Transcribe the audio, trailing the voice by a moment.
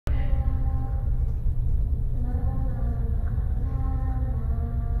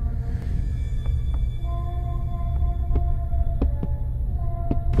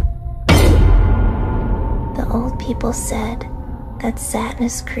people said that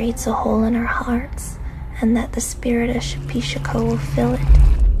sadness creates a hole in our hearts and that the spirit of Shipishiko will fill it.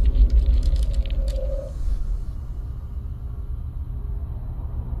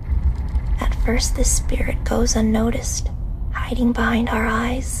 At first, this spirit goes unnoticed, hiding behind our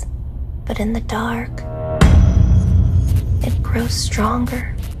eyes, but in the dark, it grows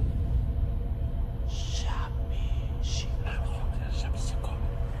stronger.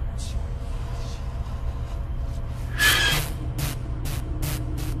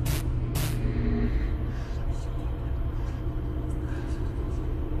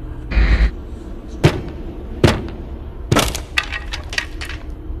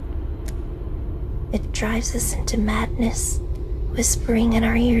 It drives us into madness, whispering in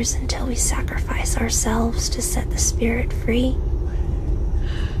our ears until we sacrifice ourselves to set the spirit free.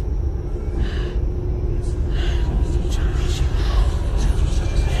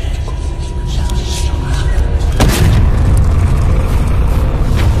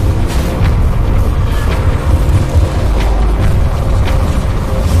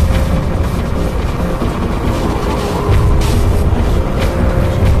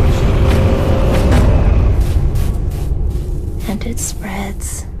 It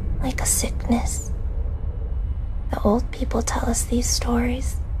spreads like a sickness. The old people tell us these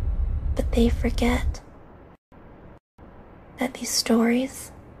stories, but they forget that these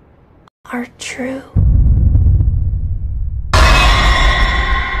stories are true.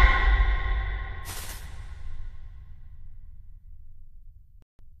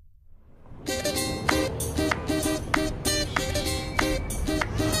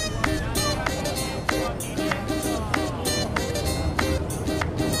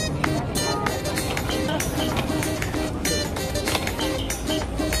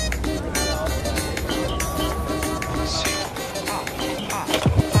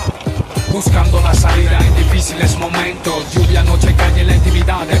 Buscando la salida en difíciles momentos. Lluvia, noche, calle, la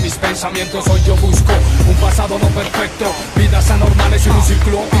intimidad de mis pensamientos. Hoy yo busco un pasado no perfecto, vidas anormales y un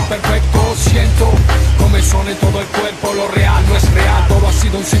ciclo imperfecto. Siento comezón en todo el cuerpo. Lo real no es real, todo ha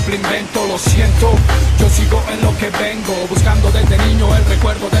sido un simple invento. Lo siento, yo sigo en lo que vengo, buscando desde niño el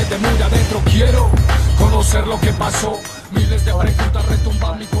recuerdo desde muy adentro. Quiero conocer lo que pasó. Miles de preguntas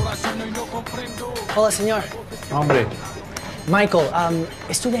retumban mi corazón y no comprendo. Hola, señor. Hombre. Michael,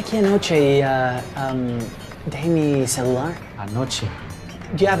 estuve aquí anoche y dejé mi celular. Anoche.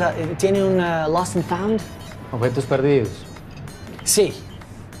 ¿Tiene un Lost and Found? Objetos perdidos. Sí.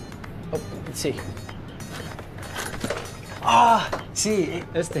 Oh, sí. Ah, sí.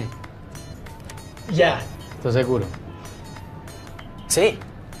 ¿Este? Ya. ¿Estás seguro? Sí.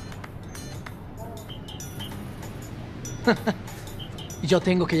 Yo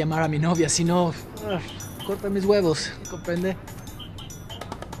tengo que llamar a mi novia, si no, corta mis huevos, ¿comprende?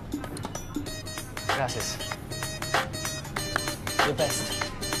 Gracias. The best.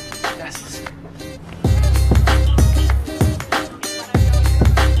 Gracias.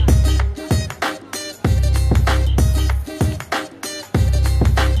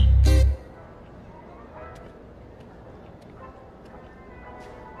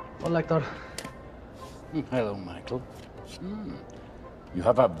 Hola, Héctor. Hello, Michael. You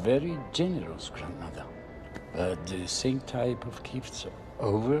have a very generous grandmother. But the same type of gifts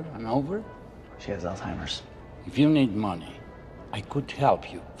over and over? She has Alzheimer's. If you need money, I could help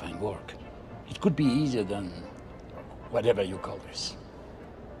you find work. It could be easier than whatever you call this.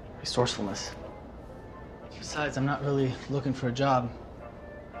 Resourcefulness. Besides, I'm not really looking for a job.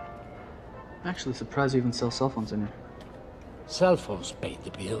 I'm actually surprised you even sell cell phones in here. Cell phones pay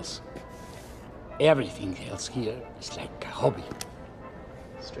the bills. Everything else here is like a hobby.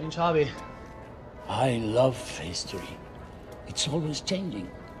 Strange hobby. I love history. It's always changing.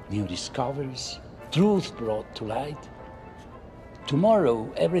 New discoveries, truth brought to light.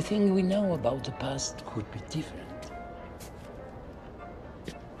 Tomorrow, everything we know about the past could be different.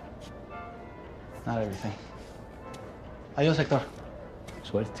 Not everything. Adiós, Héctor.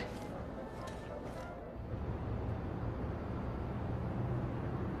 Suerte.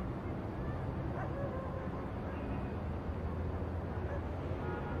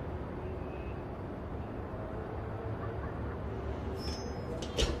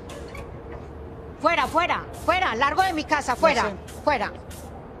 Fuera, fuera, fuera, largo de mi casa, fuera, fuera,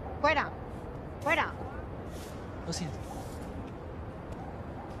 fuera, fuera. Lo siento.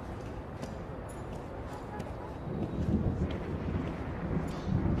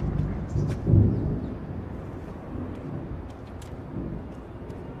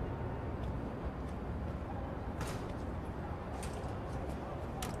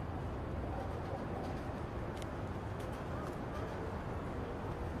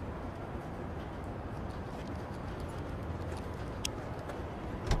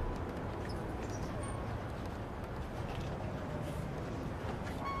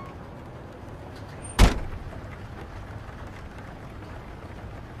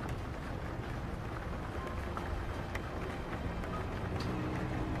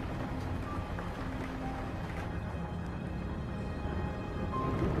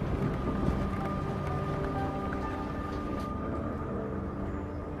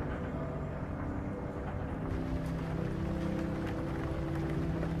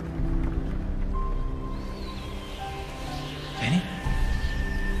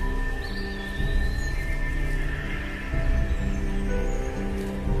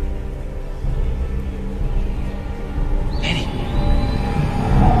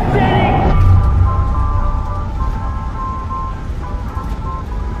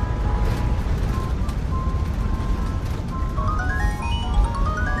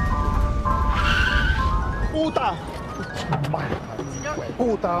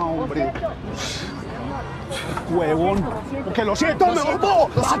 Puta, hombre. Huevón. Que lo siento, me volvó.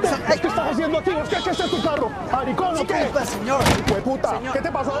 ¿Qué estás haciendo aquí? ¿Es que este es tu carro? ¿Maricón o qué? Disculpa, señor. Puta, ¿qué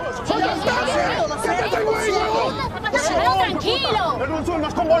te pasó a vos? ¡Ya está! ¿Qué te tengo ahí, huevón? Tranquilo. En un sur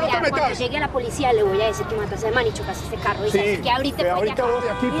más con vos no te Cuando metas. llegue a la policía le voy a decir que mataste al man y chocaste este carro. Y Sí, que ahorita que ahorita voy de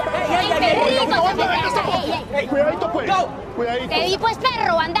aquí. ¡Ey, Cuidadito, pues. Cuidadito. te di pues,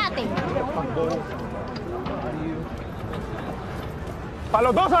 perro, andate. ¡A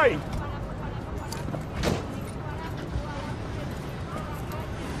los dos ahí!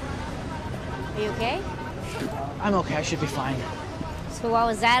 Are you okay? I'm okay, I should be fine. So what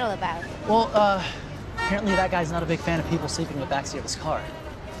was that all about? Well, apparently that guy's not a big fan of people sleeping in the backseat of his car.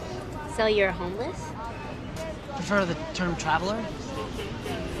 So you're homeless? Prefer the term traveler?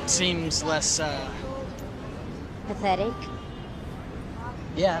 Seems less, Pathetic?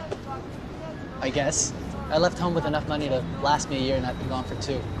 yeah, I guess. I left home with enough money to last me a year and I've been gone for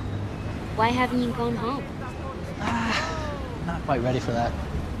 2. Why haven't you gone home? Not quite ready for that.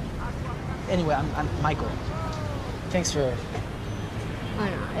 Anyway, I'm Michael. Thanks for... Oh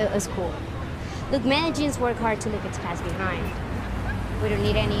no, it was cool. Look, managers work hard to leave its past behind. We don't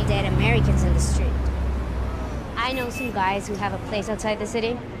need any dead Americans in the street. I know some guys who have a place outside the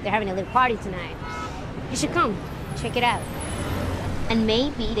city. They're having a little party tonight. You should come, check it out. And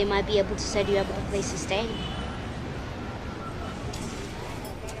maybe they might be able to set you up with a place to stay.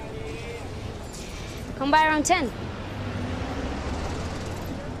 Come by around 10.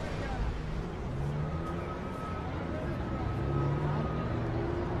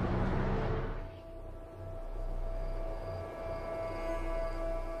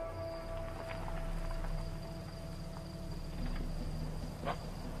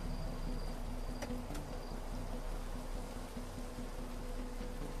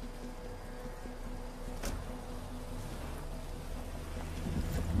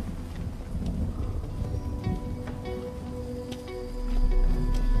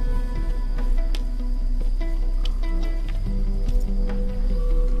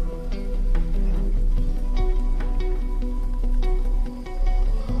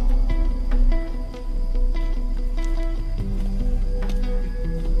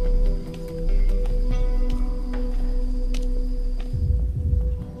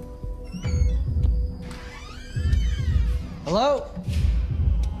 Hello?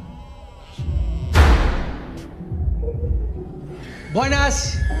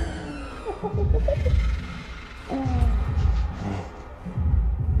 Buenas!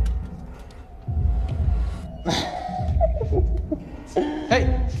 Hey!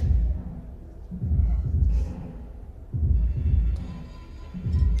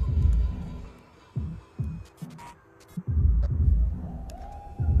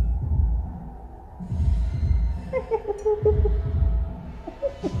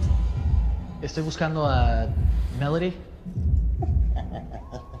 Estoy buscando a Melody.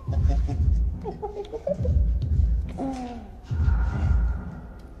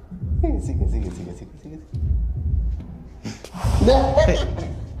 Sigue.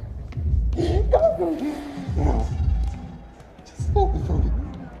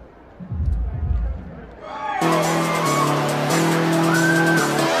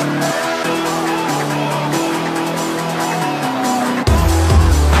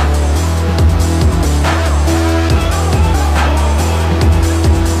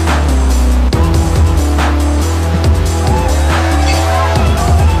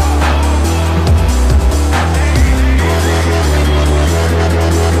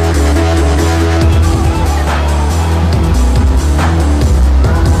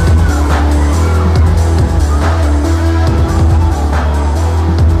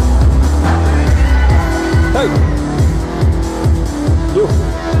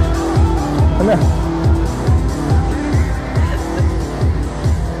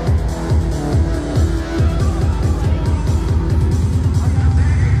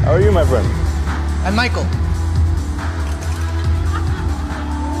 How are you, my friend? I'm Michael.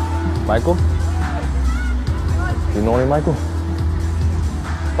 Michael? You know any Michael?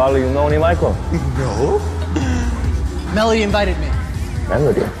 Probably you know any Michael? No. Melody invited me.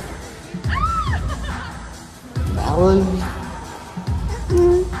 Melody? Melody?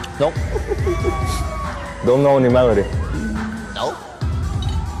 Nope. Don't know any Melody. Nope.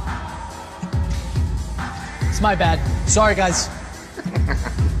 It's my bad. Sorry, guys.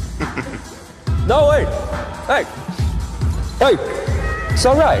 No, wait. Hey. Hey. It's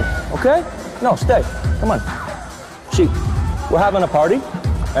all right, okay? No, stay. Come on. See, we're having a party,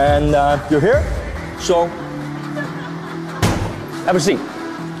 and you're here, so have a seat.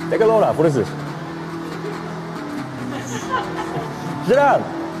 Take a load off. What is this? Sit down.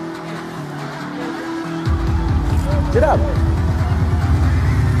 Sit down.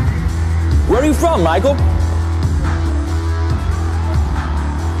 Where are you from, Michael?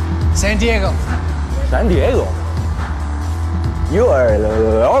 San Diego. San Diego? You are a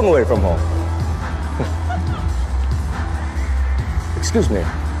long way from home. Excuse me,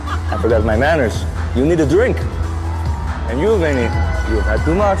 I forgot my manners. You need a drink. And you, Vinny, you've had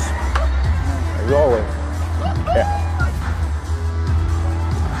too much. As always. Yeah.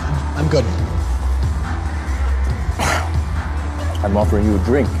 I'm good. I'm offering you a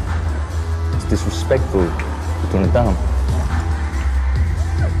drink. It's disrespectful to turn it down.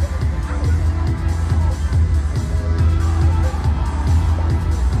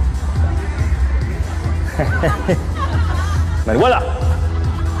 Manuela!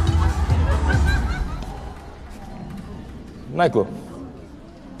 Michael,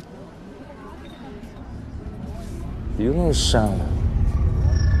 do you know the sound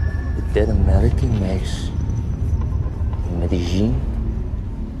that dead American makes in Medellin?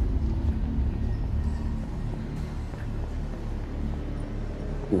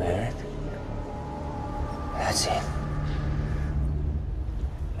 You hear it? That's it.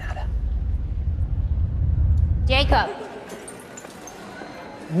 Nada. Jacob,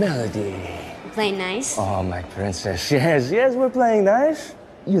 Melody. playing nice? Oh, my princess. Yes, we're playing nice.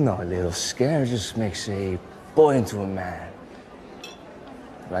 You know, a little scare just makes a boy into a man.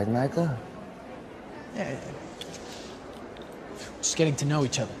 Right, Michael? Yeah. Just getting to know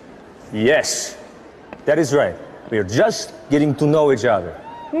each other. Yes, that is right. We are just getting to know each other.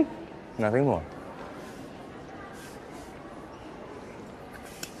 Nothing more.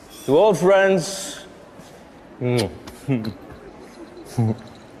 To old friends, and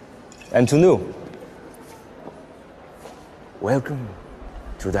to new, welcome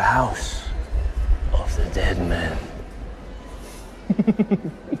to the house of the dead man.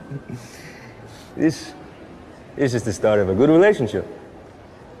 This is the start of a good relationship,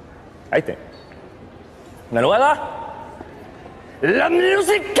 I think. Manuela, la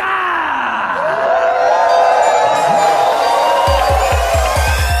música!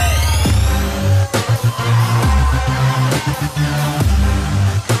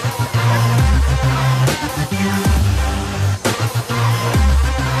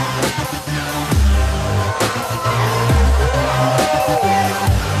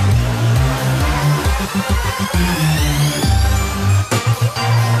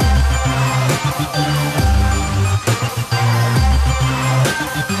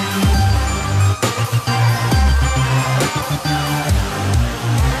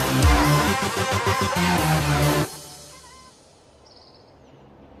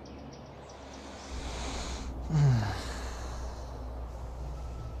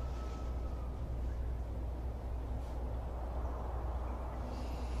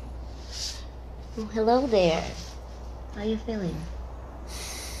 Oh, hello there. How you feeling?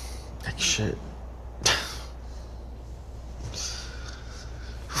 Like shit.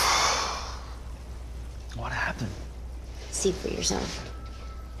 What happened? See for yourself.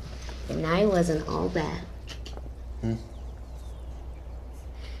 The night wasn't all bad. Hmm?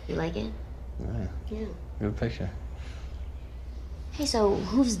 You like it? Yeah. Yeah. Good picture. Hey, so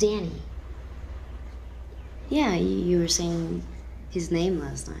who's Danny? Yeah, you were saying his name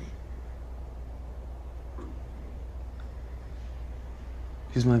last night.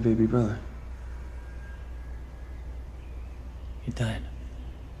 He's my baby brother. He died.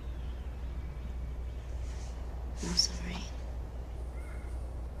 I'm sorry.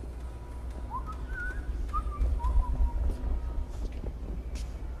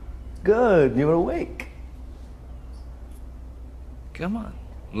 Good, you're awake. Come on,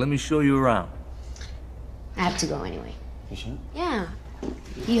 let me show you around. I have to go anyway. You sure? Yeah.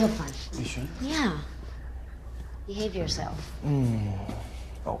 You have fun. You sure? Yeah. Behave yourself.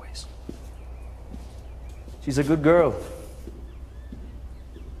 Always. She's a good girl.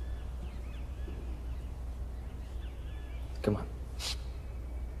 Come on.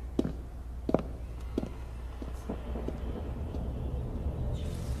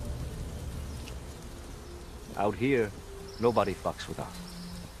 Out here, nobody fucks with us.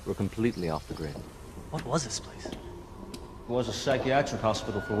 We're completely off the grid. What was this place? It was a psychiatric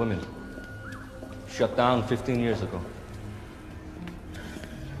hospital for women. Shut down 15 years ago.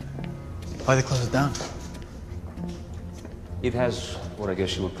 Why they close it down? It has what I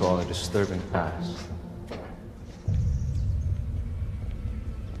guess you would call a disturbing past.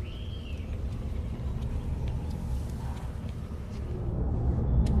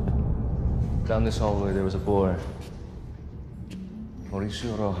 Down this hallway, there was a boy,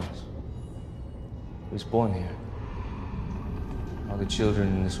 Mauricio Rojas. He was born here. All the children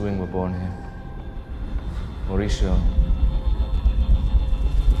in this wing were born here. Mauricio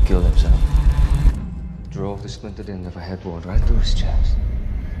killed himself. Drove the splintered end of a headboard right through his chest.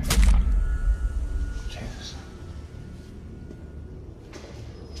 Jesus.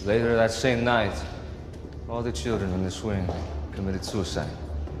 Later that same night, all the children in this wing committed suicide.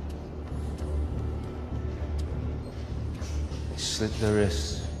 They slit their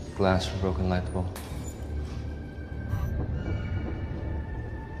wrists, glass from broken light bulb.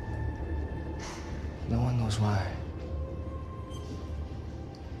 No one knows why.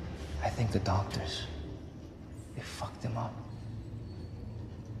 I think the doctors, they fucked them up.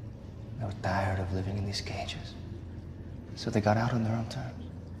 They were tired of living in these cages, so they got out on their own terms.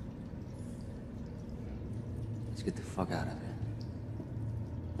 Let's get the fuck out of here.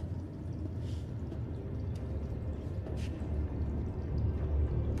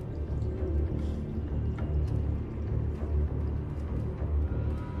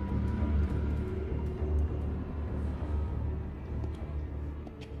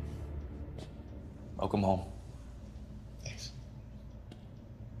 Welcome home. Thanks.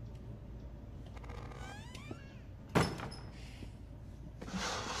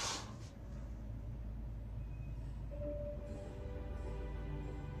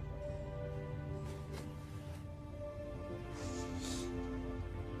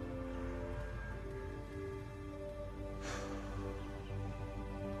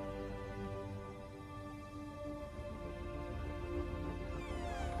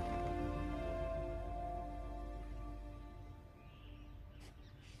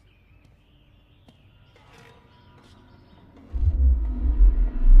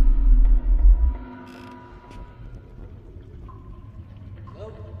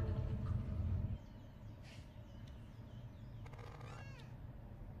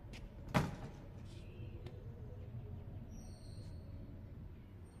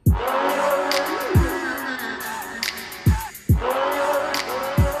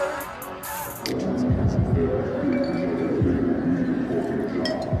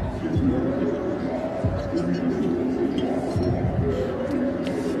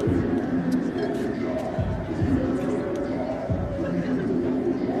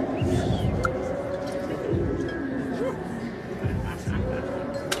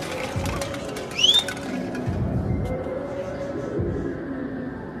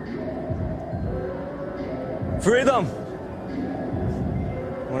 Freedom!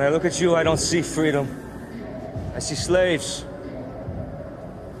 When I look at you, I don't see freedom. I see slaves.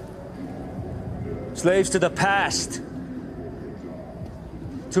 Slaves to the past.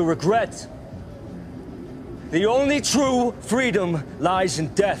 To regret. The only true freedom lies in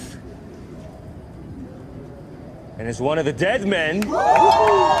death. And as one of the dead men, ready to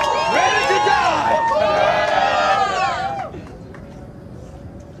die!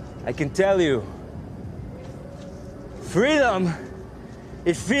 I can tell you, freedom,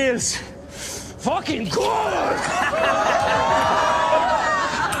 it feels fucking good!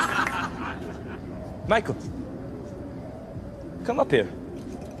 Michael, come up here.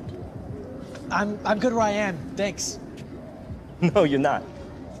 I'm good where I am, thanks. No, you're not.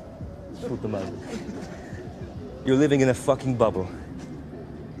 Puta madre. You're living in a fucking bubble.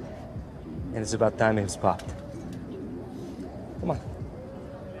 And it's about time it's popped. Come on.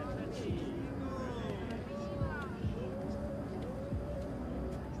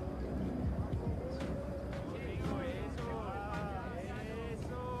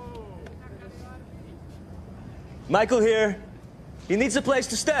 Michael here, he needs a place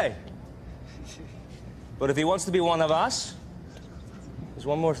to stay. But if he wants to be one of us, there's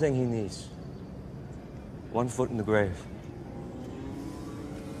one more thing he needs. 1 foot in the grave.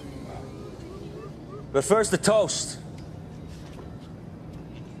 But first, a toast.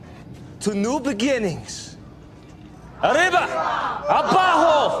 To new beginnings. Arriba!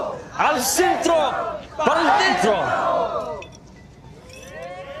 Abajo! Al centro! Para dentro!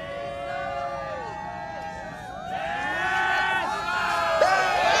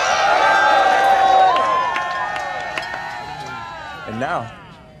 And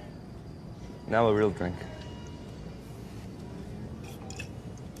now a real drink.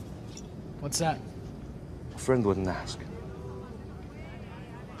 What's that? A friend wouldn't ask.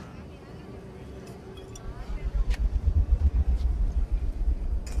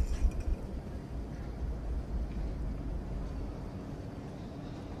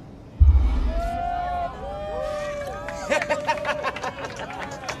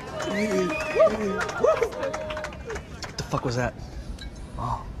 What the fuck was that?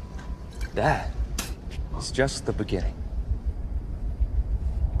 Oh, that is just the beginning.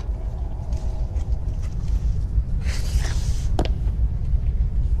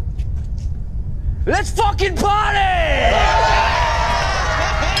 Let's fucking party!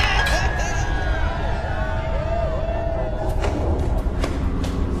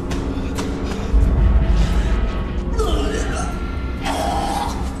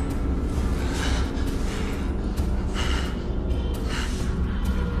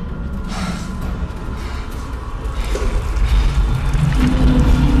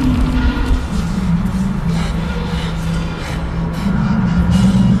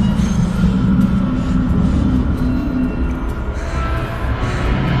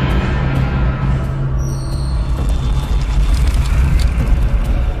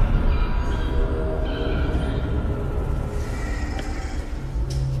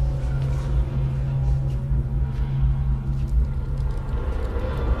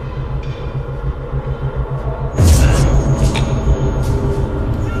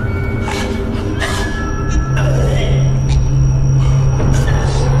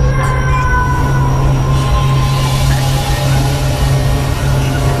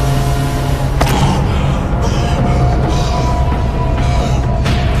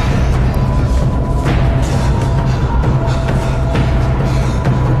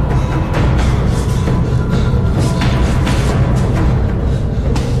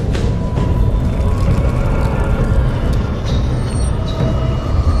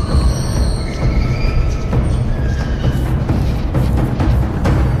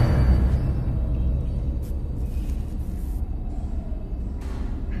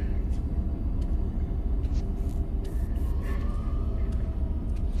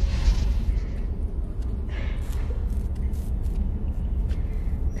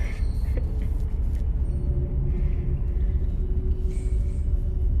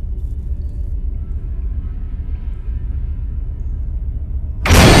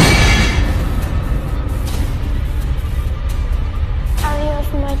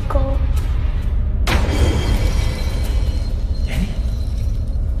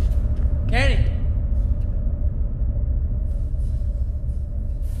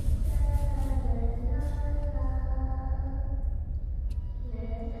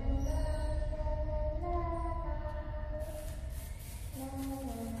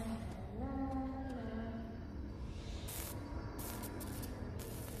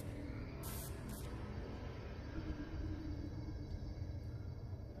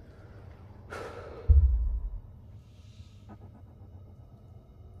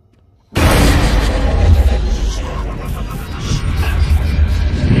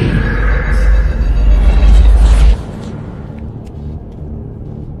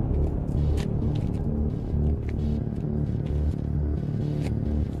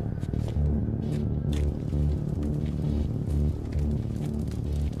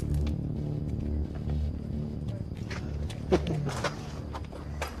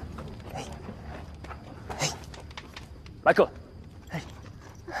 Michael! Hey.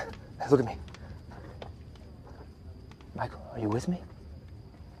 Look at me. Michael, are you with me?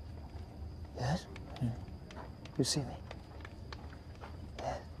 Yes? You see me?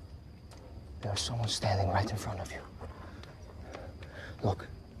 Yes. There's someone standing right in front of you. Look.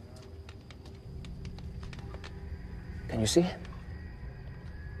 Can you see him?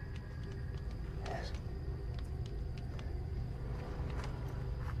 Yes.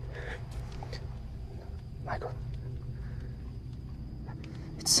 Michael.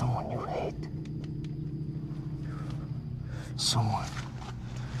 It's someone you hate. Someone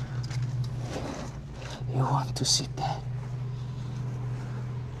you want to see dead.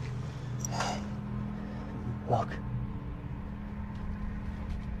 Hey, look.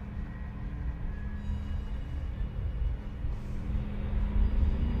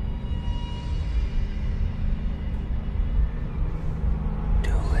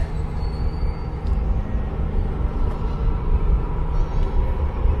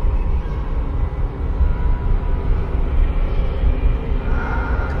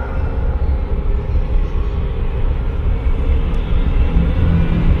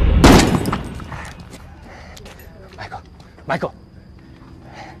 Michael,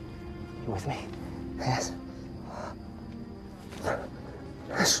 you with me? Yes.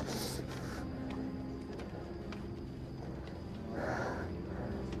 Yes.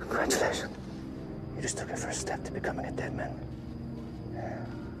 Congratulations. You just took your first step to becoming a dead man.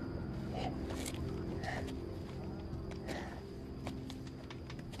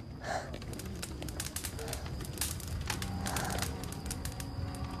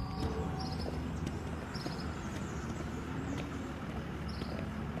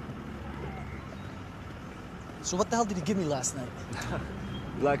 So what the hell did he give me last night?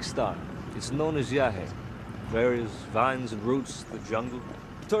 Black Star. It's known as Yahe. Berries, vines, and roots, the jungle.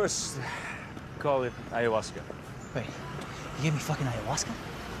 Tourists call it ayahuasca. Wait, you gave me fucking ayahuasca?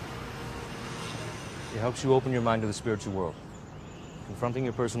 It helps you open your mind to the spiritual world, confronting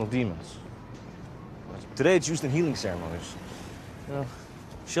your personal demons. Today it's used in healing ceremonies. You know,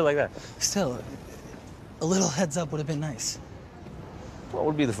 shit like that. Still, a little heads up would have been nice. What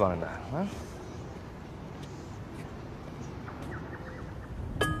would be the fun in that, huh?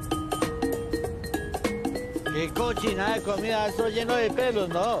 Qué cochinada de comida, eso lleno de pelos,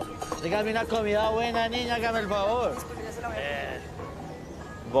 ¿no? Dígame una comida buena, niña, hágame el favor.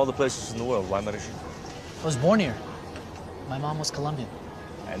 Of all the places in the world, why Medellin? I was born here. My mom was Colombian.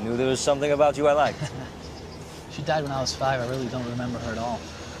 I knew there was something about you I liked. She died when I was 5. I really don't remember her at all.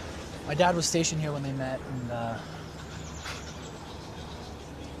 My dad was stationed here when they met, and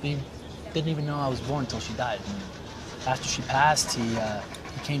he didn't even know I was born until she died. And after she passed, he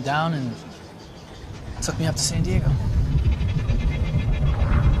came down and took me up to San Diego.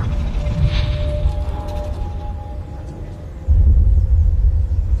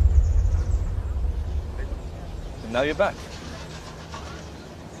 And now you're back.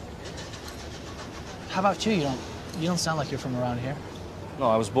 How about you? You don't sound like you're from around here. No,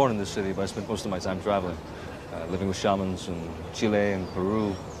 I was born in this city, but I spent most of my time traveling. Living with shamans in Chile and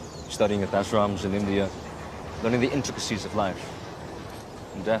Peru, studying at ashrams in India, learning the intricacies of life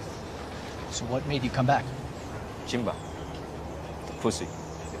and death. So what made you come back? Chimba. Pussy.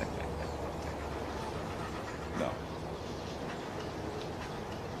 No.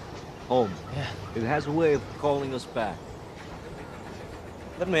 Home. Yeah. It has a way of calling us back.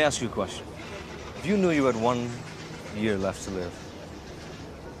 Let me ask you a question. If you knew you had 1 year left to live,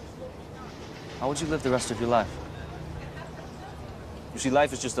 how would you live the rest of your life? You see,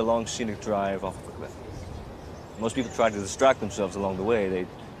 life is just a long scenic drive off of a cliff. Most people try to distract themselves along the way. They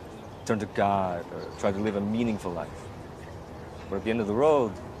turn to God or try to live a meaningful life. But at the end of the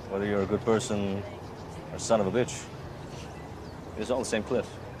road, whether you're a good person or a son of a bitch, it's all the same cliff.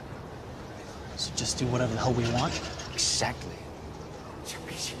 So just do whatever the hell we want? Exactly.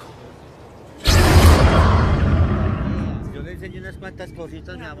 Yo le enseño unas cuantas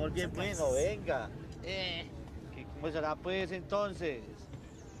cositas, mi amor, bien bueno, venga. ¿Cómo será pues entonces?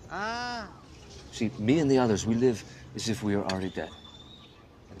 Ah. See, me and the others, we live as if we are already dead.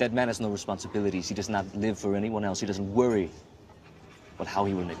 A dead man has no responsibilities. He does not live for anyone else. He doesn't worry about how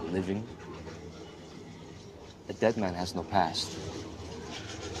he will make a living. A dead man has no past.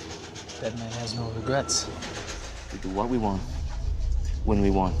 Dead man has no regrets. We do what we want, when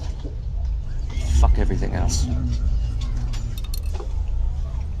we want. Fuck everything else.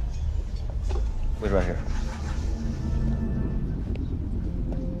 Wait right here.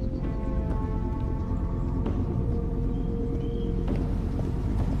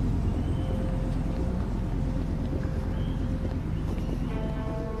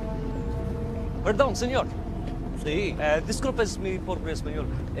 Perdón, señor. Sí. Disculpe mi pobre español.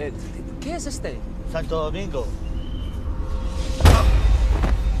 ¿Qué es este? Santo Domingo.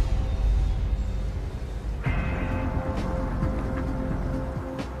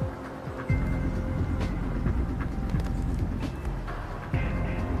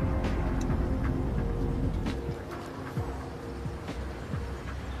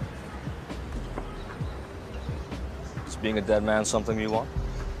 Is being a dead man something you want?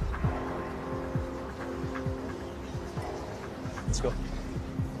 Let's go.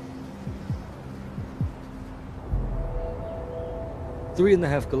 Three and a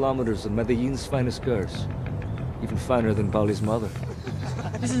half kilometers of Medellin's finest cars. Even finer than Pauli's mother.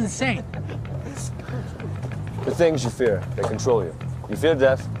 This is insane. The things you fear, they control you. You fear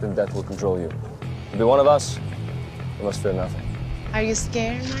death, then death will control you. To be one of us, you must fear nothing. Are you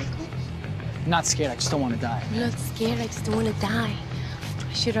scared, Michael? I'm not scared, I just don't want to die. I'm not scared, I just don't want to die.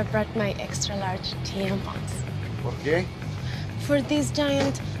 I should have brought my extra large tampons. ¿Por qué? For this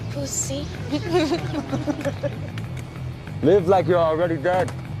giant pussy. Live like you're already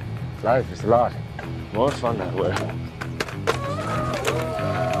dead. Life is a lot more fun that way.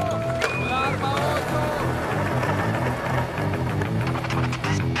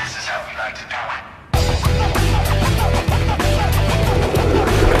 This is how we like to do it.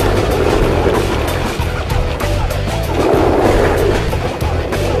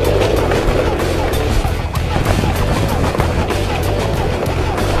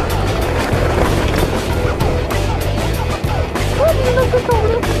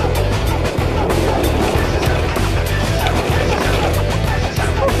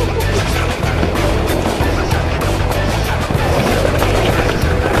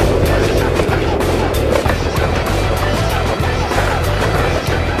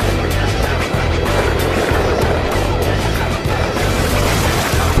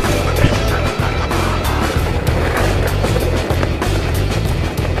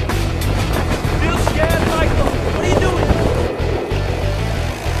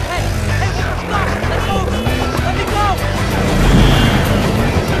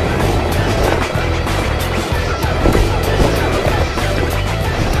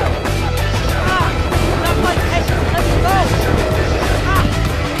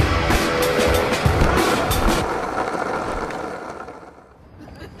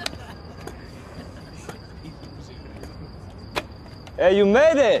 Hey, you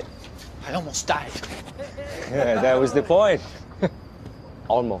made it! I almost died. Yeah, that was the point.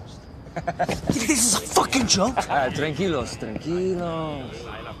 Almost. This is a fucking joke. Tranquilos.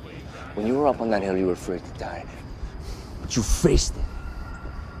 When you were up on that hill, you were afraid to die. But you faced it.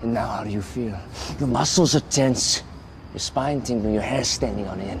 And now how do you feel? Your muscles are tense. Your spine tingling, your hair standing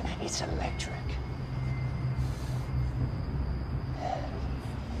on end. It's electric.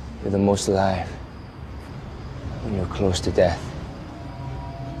 You're the most alive when you're close to death.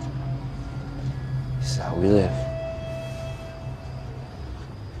 This is how we live.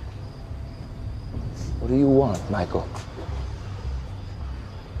 What do you want, Michael?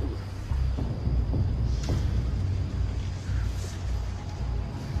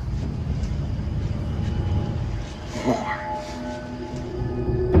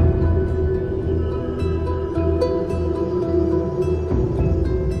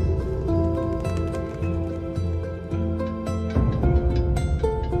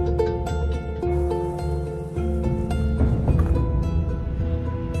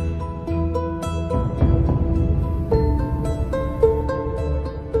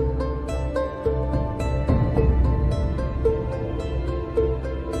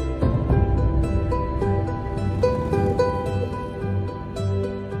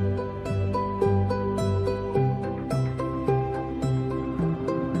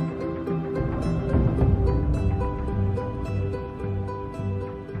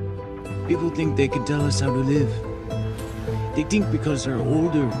 People think they can tell us how to live. They think because they're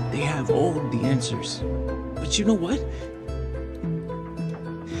older, they have all the answers. But you know what?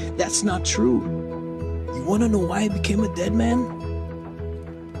 That's not true. You wanna know why I became a dead man?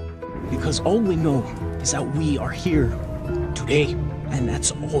 Because all we know is that we are here today, and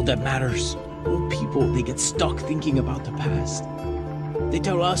that's all that matters. Old people, they get stuck thinking about the past. They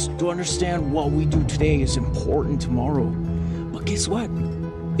tell us to understand what we do today is important tomorrow. But guess what?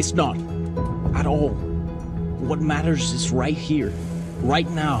 It's not. At all. What matters is right here, right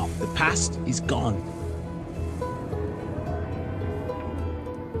now. The past is gone.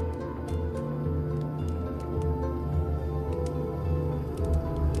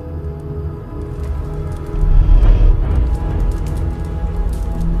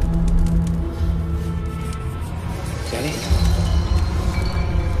 Jenny?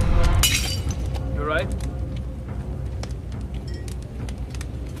 You right?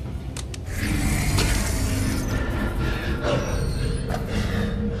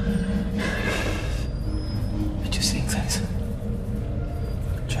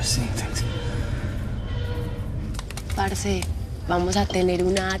 Parce, vamos a tener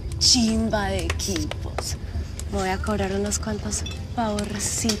una chimba de equipos. Me voy a cobrar unos cuantos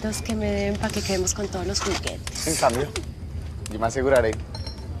favorcitos que me den para que quedemos con todos los juguetes. En cambio, yo me aseguraré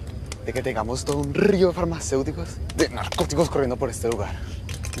de que tengamos todo un río de farmacéuticos, de narcóticos corriendo por este lugar.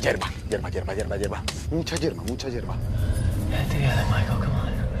 Hierba. Mucha hierba. Get together, Michael, come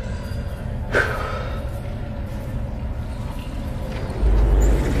on.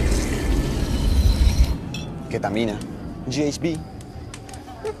 Ketamina, GHB.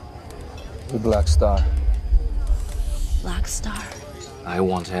 The Black Star. Black Star. I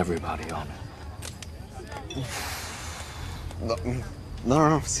want everybody on it.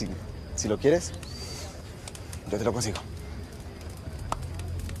 No. Si lo quieres, yo te lo consigo.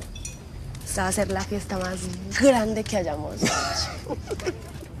 Esta va a ser la fiesta más grande que hayamos hecho.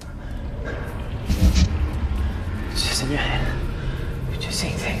 It's just in your head. You're just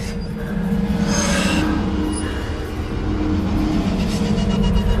seeing things.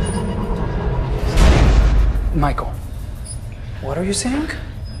 Michael, what are you saying?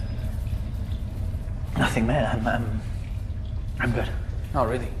 Nothing, man. I'm good. No,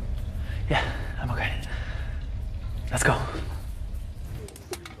 really. Yeah, I'm okay. Let's go.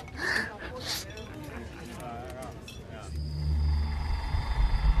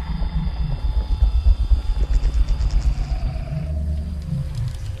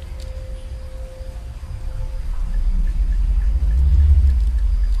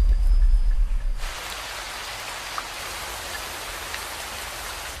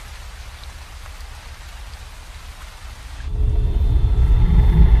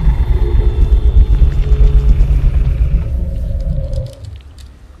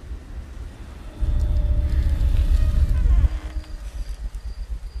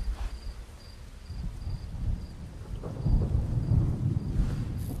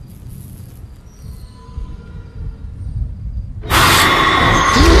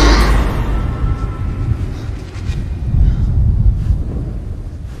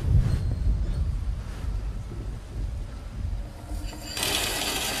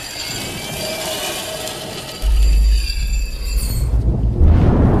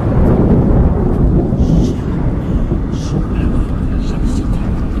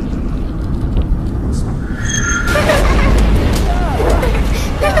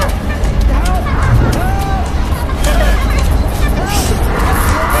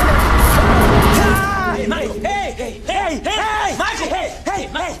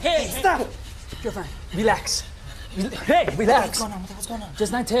 Relax. What's going on? What's going on?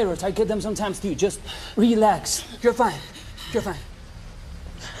 Just night terrors. I get them sometimes too. Just relax. You're fine. You're fine.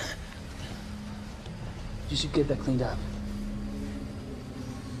 You should get that cleaned up.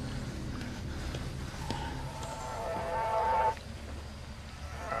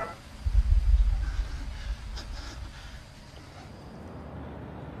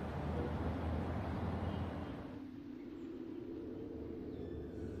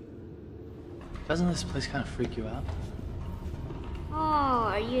 Doesn't this place kind of freak you out? Oh,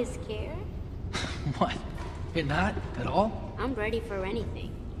 are you scared? What? You're not at all? I'm ready for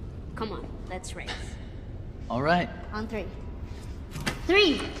anything. Come on, let's race. All right. On 3.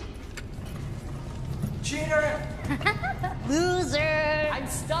 3! Cheater! Loser! I'm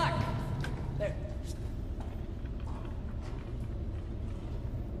stuck. There.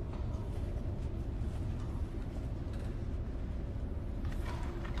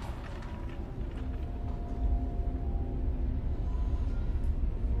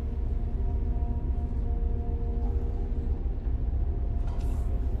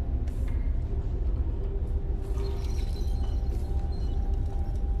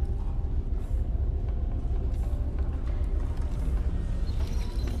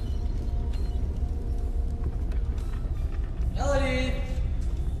 Melody!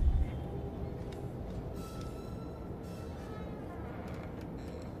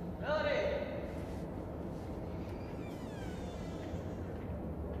 Melody!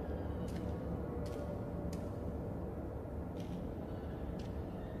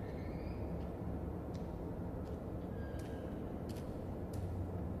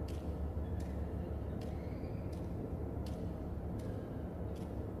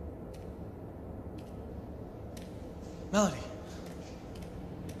 Melody.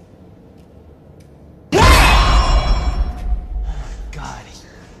 God.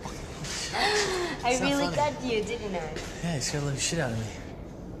 I It's not really funny. got you, didn't I? Yeah, you scared the living shit out of me.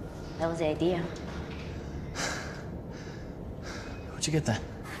 That was the idea. Where'd you get that?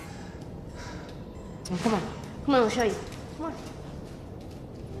 Oh, come on. Come on, I'll show you. Come on.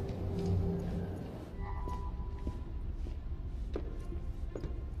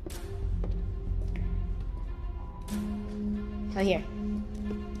 So here.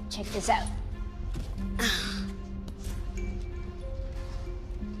 Check this out.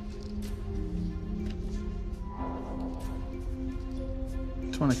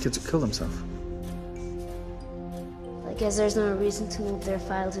 It's one of the kids who killed himself. I guess there's no reason to move their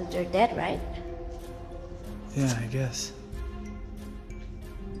files if they're dead, right? Yeah, I guess.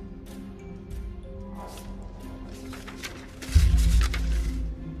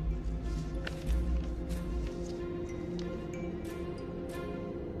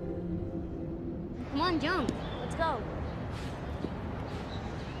 Come on, jump. Let's go.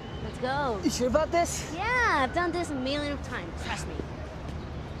 Let's go. You sure about this? Yeah, I've done this a million of times. Trust me.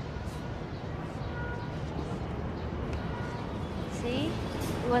 See?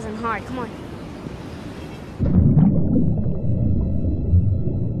 It wasn't hard. Come on.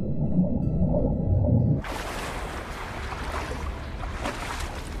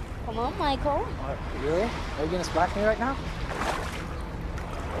 Come on, Michael. Really? Are you gonna splash me right now?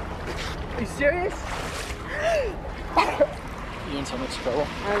 Are you serious? You're in so much trouble.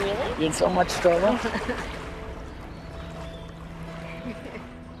 Oh, really? You're in so much trouble.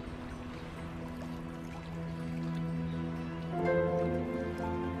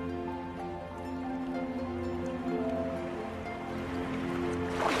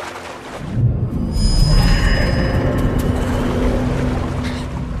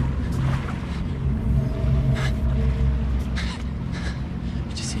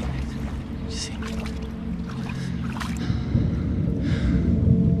 Did you see it? Did you see it?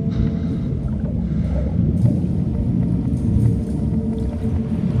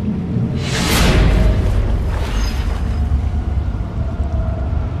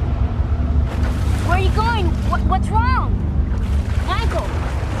 Where are you going? What's wrong? Michael!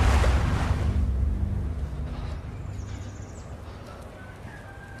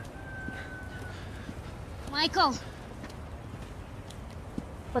 Michael!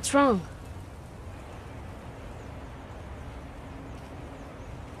 What's wrong?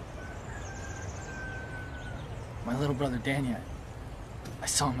 My little brother Daniel. I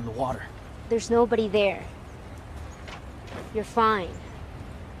saw him in the water. There's nobody there. You're fine.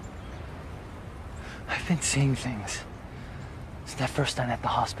 I've been seeing things. Since that first night at the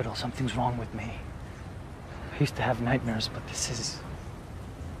hospital, something's wrong with me. I used to have nightmares, but this is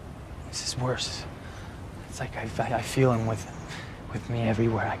worse. It's like I feel him with me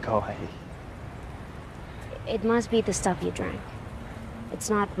everywhere I go. It must be the stuff you drank. It's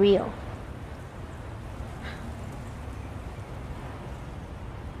not real.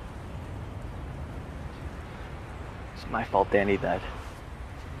 It's my fault Danny died.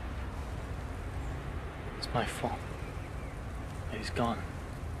 It's my fault. He's gone.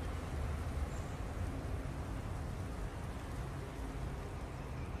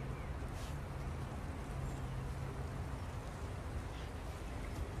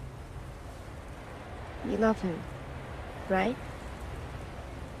 You love him, right?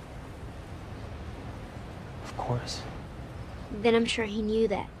 Of course. Then I'm sure he knew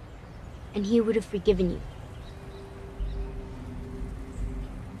that, and he would have forgiven you.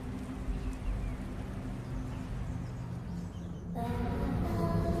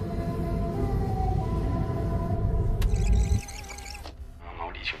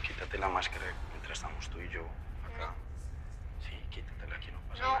 Mauricio, quítate la máscara mientras estamos tú y yo acá. Sí, quítatela, aquí no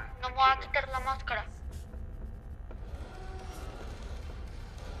pasa No, nada. no me voy a quitar la máscara.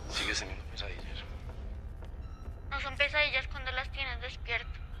 Sigues teniendo pesadillas. No son pesadillas cuando las tienes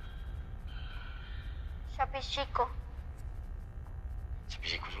despierto. Chapi chico.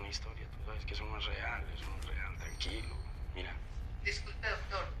 Chico, es una historia, tú sabes que eso no es real, tranquilo. Mira. Disculpe,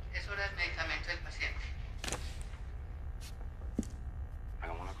 doctor, es hora del medicamento del paciente.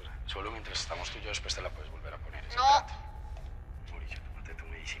 Hagamos una cosa, solo mientras estamos tú y yo, después te la puedes volver a poner. No. Mauricio, tómate tu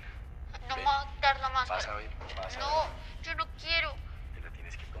medicina. No me voy a quitar la máscara. Vas a ver, No, yo no quiero. Te la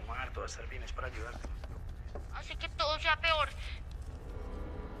tienes que tomar, todo va a estar bien, es para ayudarte. Así que todo sea peor.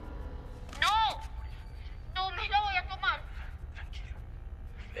 ¡No! No me la voy a tomar.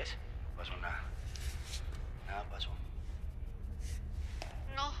 ¿Ves? No pasó nada. Nada pasó.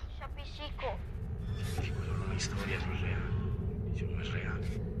 No, Chapi chico. Chico, es solo una historia, eso es real. Eso no es real.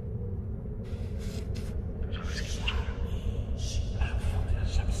 Tú sabes que no es real.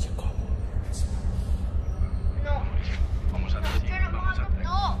 No. Vamos a decir, Yo no me voy a tomar.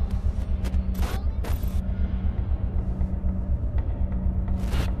 No.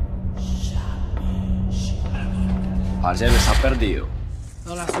 Marcelo está perdido.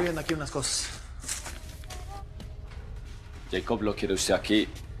 No, estoy viendo aquí unas cosas. Jacob lo quiere usted aquí,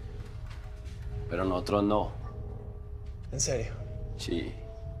 pero nosotros no. ¿En serio? Sí.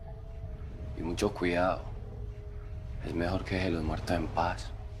 Y mucho cuidado. Es mejor que deje los muertos en paz.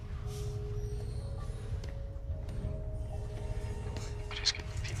 ¿Crees que no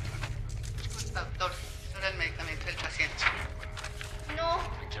tienes la culpa? Disculpe, doctor, es hora del medicamento del paciente. No.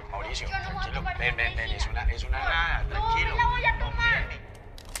 Tranquilo, Mauricio, Yo no voy a tranquilo. tomar Ven, es una nada, No, tranquilo. me la voy a tomar.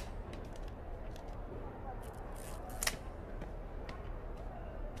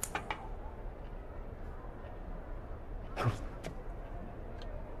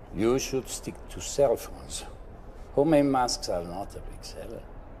 You should stick to cell phones. Homemade masks are not a big seller.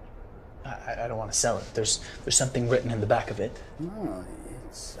 I don't want to sell it. There's something written in the back of it. No,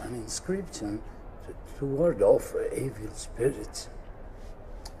 it's an inscription to ward off evil spirits.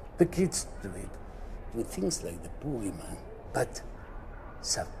 The kids do it with things like the boogeyman, but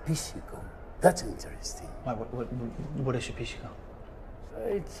Sapishiko, that's interesting. Why, what is Shapishiko?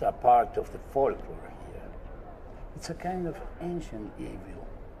 It's a part of the folklore here. It's a kind of ancient evil.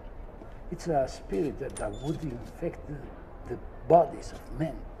 It's a spirit that would infect the bodies of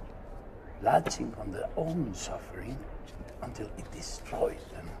men, latching on their own suffering until it destroys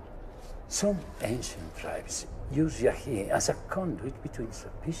them. Some ancient tribes use Yahi as a conduit between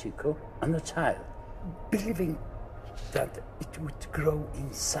Sapishiko and a child, believing that it would grow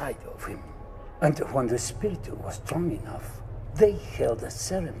inside of him. And when the spirit was strong enough, they held a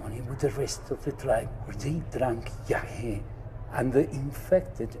ceremony with the rest of the tribe where they drank Yahi, and the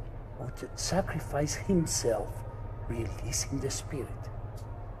infected would sacrifice himself, releasing the spirit.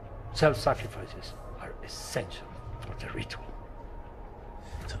 Self-sacrifices are essential for the ritual.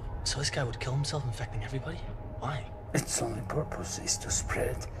 So this guy would kill himself, infecting everybody? Why? Its only purpose is to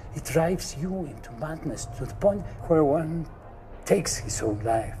spread. It drives you into madness to the point where one takes his own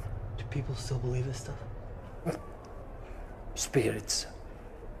life. Do people still believe this stuff? Spirits,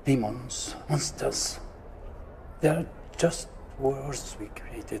 demons, monsters. They are just words we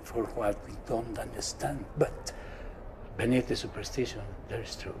created for what we don't understand. But beneath the superstition, there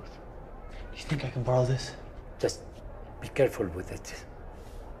is truth. Do you think I can borrow this? Just be careful with it.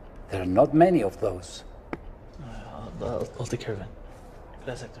 There are not many of those. I'll take care of it.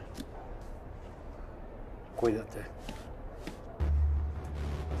 Gracias, Hector. Cuídate.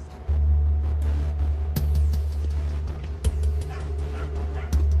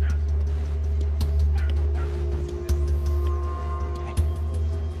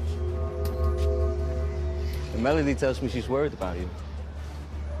 Melody tells me she's worried about you.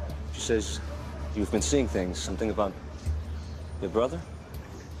 She says you've been seeing things, something about your brother.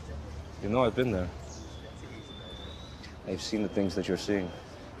 You know I've been there. I've seen the things that you're seeing.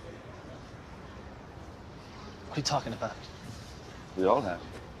 What are you talking about? We all have.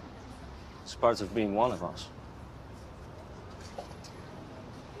 It's part of being one of us.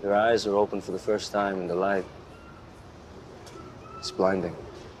 Your eyes are open for the first time in the light. It's blinding.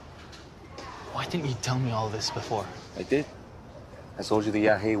 Why didn't you tell me all this before? I did. I told you the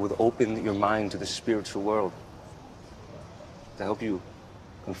Yahe would open your mind to the spiritual world. To help you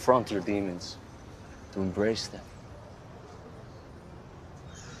confront your demons. To embrace them.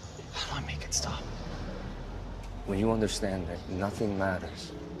 How do I make it stop? When you understand that nothing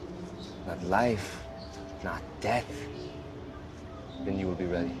matters, not life, not death, then you will be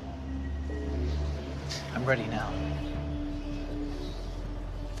ready. I'm ready now.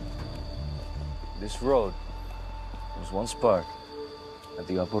 This road was once part of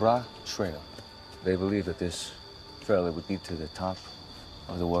the Abura Trail. They believe that this trail would lead to the top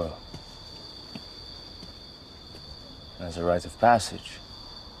of the world. And as a rite of passage,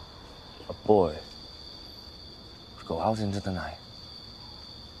 a boy would go out into the night,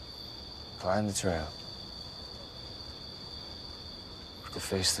 climb the trail, to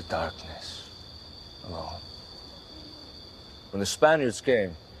face the darkness alone. When the Spaniards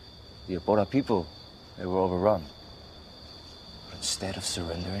came, the Abora people, they were overrun. But instead of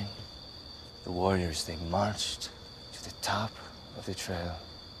surrendering, the warriors, they marched to the top of the trail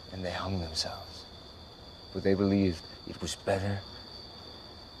and they hung themselves. But they believed it was better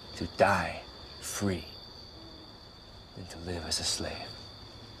to die free than to live as a slave.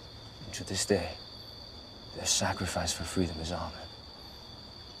 And to this day, their sacrifice for freedom is honored.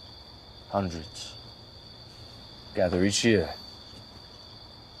 Hundreds gather each year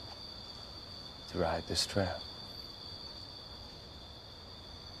to ride this trail.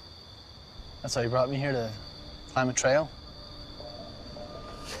 That's why you brought me here, to climb a trail?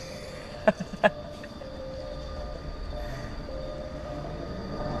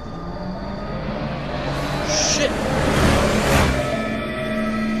 Shit!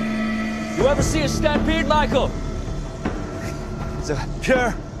 You ever see a stampede, Michael? It's a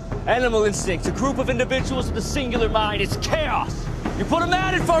pure animal instinct, a group of individuals with a singular mind. It's chaos. You put a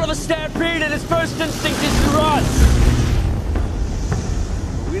man in front of a stampede and his first instinct is to run.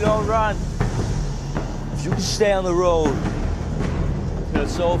 We don't run. If you can stay on the road, till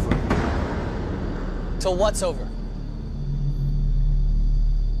it's over. Till what's over?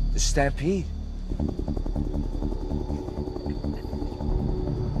 The stampede.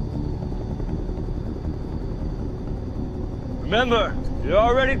 Remember, you're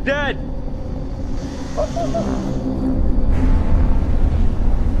already dead.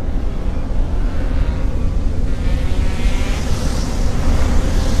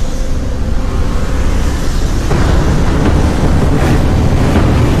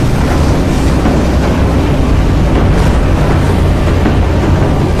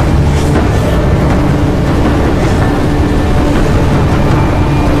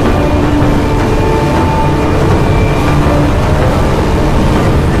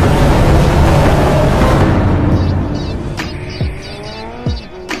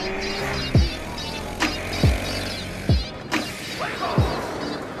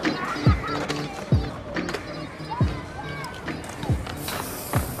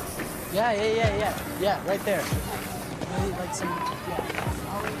 Yeah, right there. Really, like some,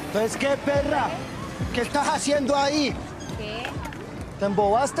 Entonces, ¿qué, perra? ¿Qué estás haciendo ahí? ¿Qué? ¿Te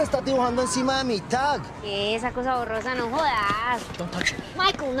embobaste? Estás dibujando encima de mi tag. ¿Qué? Esa cosa borrosa, no jodas. Don't touch it.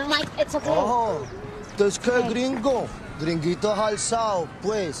 Michael, no, Mike, it's okay. Ojo. Entonces, ¿qué, gringo? Gringuito alzado,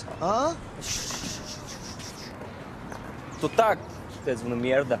 pues. ¿Ah? Tu tag es una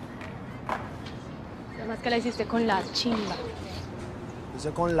mierda. Además que la hiciste con la chimba. Hice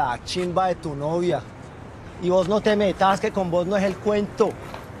con la chimba de tu novia. Y vos no te metas, que con vos no es el cuento.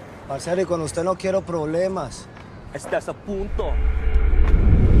 Parcero, y con usted no quiero problemas. Estás a punto.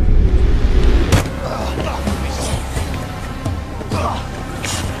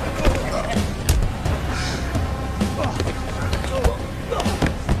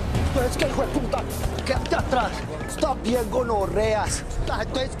 Entonces, ¿qué, hijo de puta? Quédate atrás. Está bien gonorreas.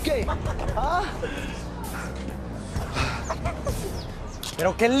 Entonces, ¿qué? ¿Ah?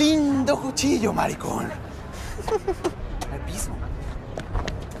 Pero qué lindo cuchillo, maricón. Al piso.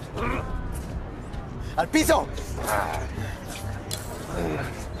 ¡Al piso!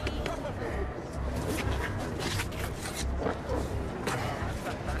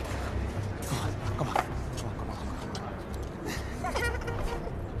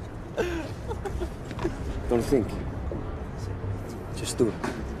 Don't think. Just do it.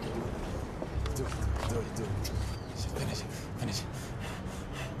 Do it. Finish it. Finish it.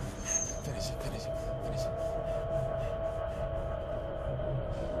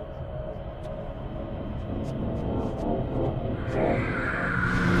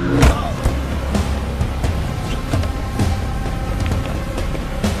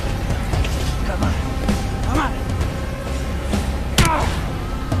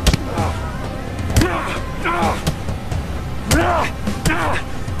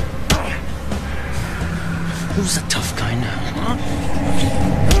 Who's the tough guy now, huh?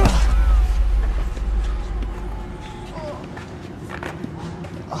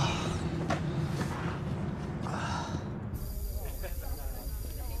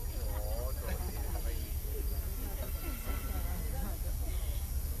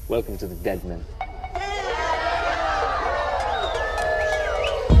 Welcome to the dead men.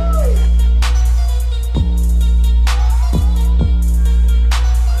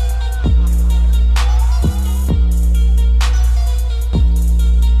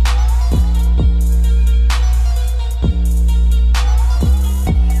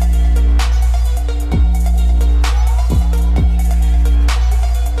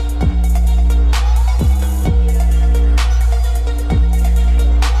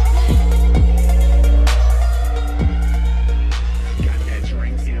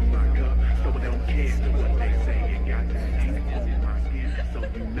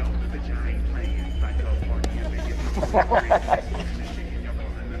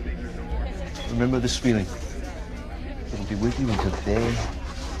 Remember this feeling. It'll be with you until the day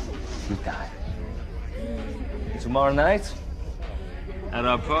you die. Tomorrow night, at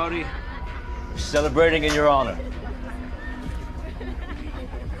our party, we're celebrating in your honor.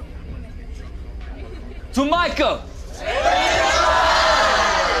 To Micah!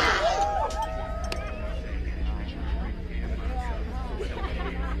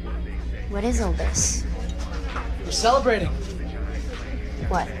 What is all this? We're celebrating.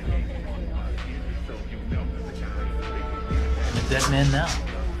 What? I'm a dead man now.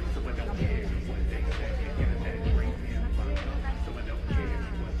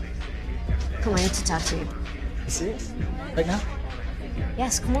 Come on, I need to talk to you. You serious? Right now?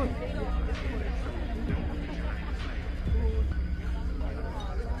 Yes, come on.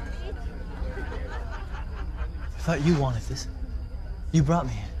 I thought you wanted this. You brought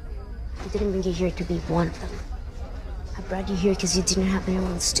me here. I didn't bring you here to be one of them. I brought you here because you didn't have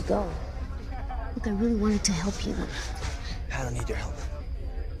anywhere else to go. Look, I really wanted to help you. I don't need your help.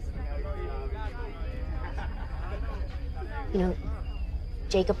 You know,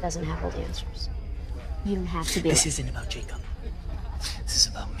 Jacob doesn't have all the answers. You don't have to be. This isn't about Jacob. This is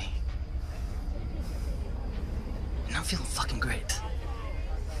about me. And I'm feeling fucking great.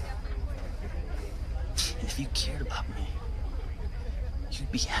 And if you cared about me,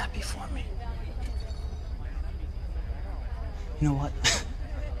 you'd be happy for me. You know what?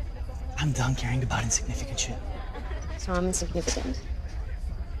 I'm done caring about insignificant shit. So I'm insignificant.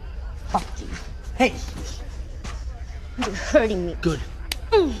 Fuck you. Hey! You're hurting me. Good.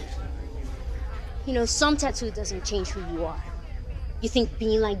 You know, some tattoo doesn't change who you are. You think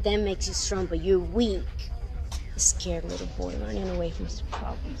being like them makes you strong, but you're weak. A scared little boy running away from his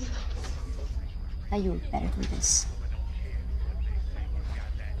problems. Now you were better than this.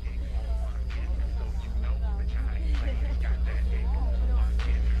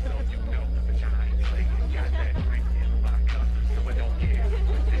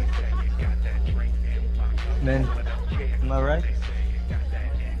 Man, am I right?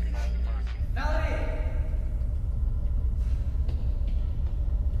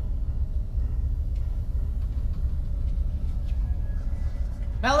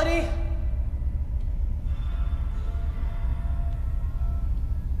 Melody?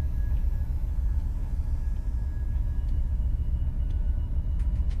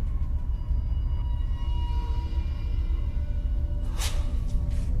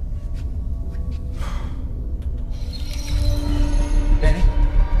 Danny?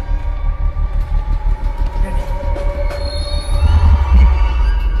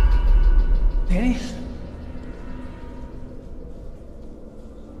 Danny?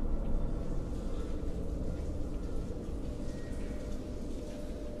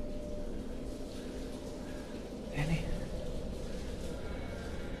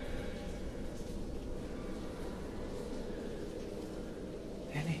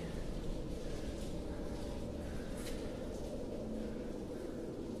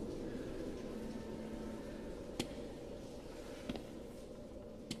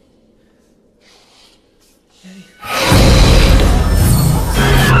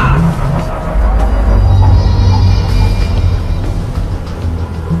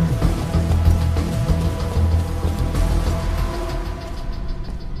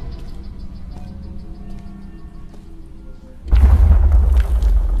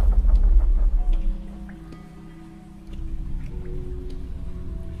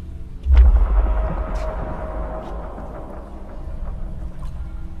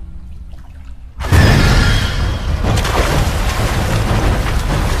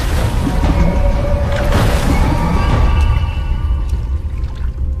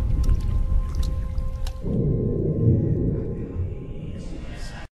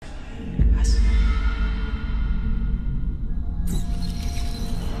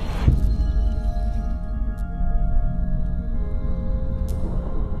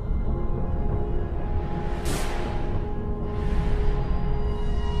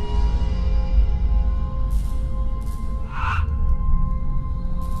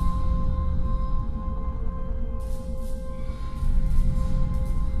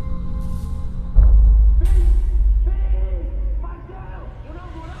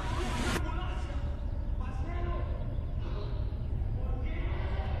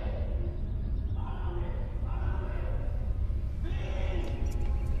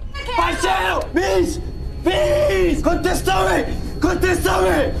 ¡Vince! ¡Vince! ¡Contéstame!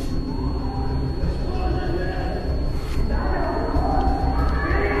 ¡Contéstame!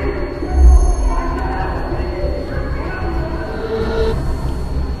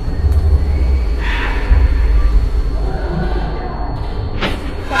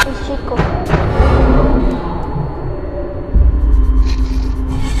 Chico.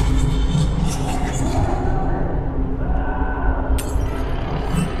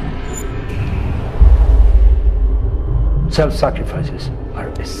 Self-sacrifices are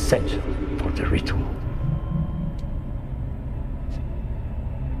essential for the ritual.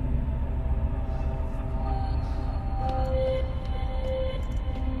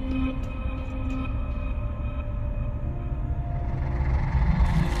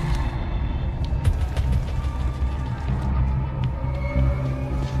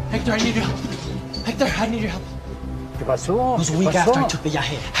 Hector, I need your help. Hector, I need your help. ¿Qué pasó? It was a ¿Qué week pasó? after I took the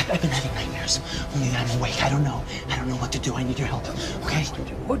yahe. I've been having nightmares. Only that I'm awake. I don't know what to do. I need your help, okay?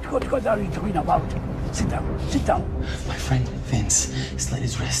 What are you talking about? Sit down, sit down. My friend Vince slit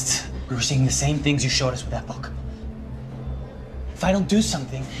his wrists. We were seeing the same things you showed us with that book. If I don't do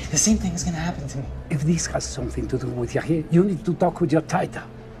something, the same thing is gonna happen to me. If this has something to do with Yahe, you need to talk with your taita.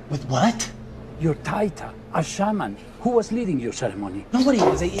 With what? Your taita, a shaman. Who was leading your ceremony? Nobody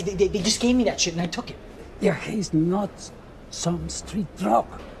was. They just gave me that shit and I took it. Yahe is not some street drug.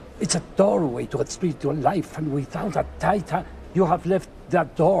 It's a doorway to a spiritual life, and without a taita, you have left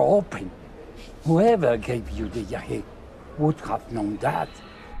that door open. Whoever gave you the Yahe would have known that.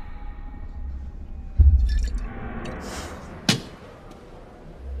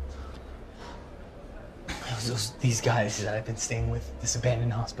 These guys that I've been staying with, this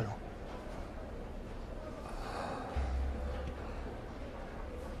abandoned hospital.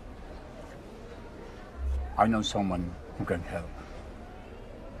 I know someone who can help.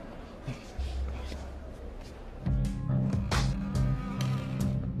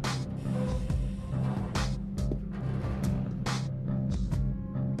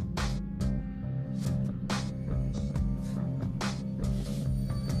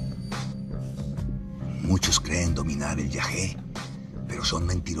 Muchos creen dominar el Yahe, pero son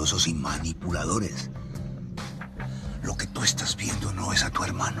mentirosos y manipuladores. Lo que tú estás viendo no es a tu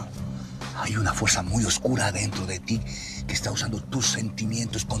hermano. Hay una fuerza muy oscura dentro de ti que está usando tus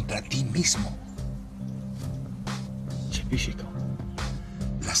sentimientos contra ti mismo. Chapishiko.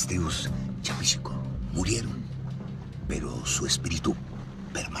 Las tribus Chapishiko murieron, pero su espíritu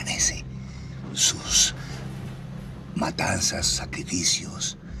permanece. Sus matanzas,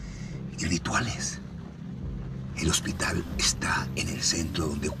 sacrificios y rituales. El hospital está en el centro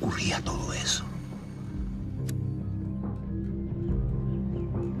donde ocurría todo eso.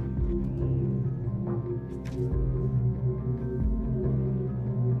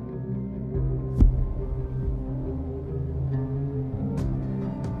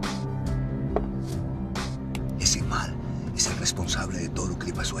 Ese mal es el responsable de todo lo que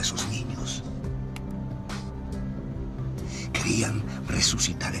le pasó a esos niños. Querían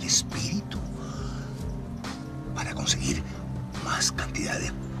resucitar el espíritu para conseguir más cantidad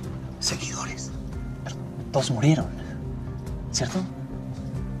de seguidores. Pero todos murieron, ¿cierto?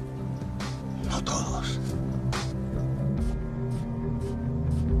 No todos.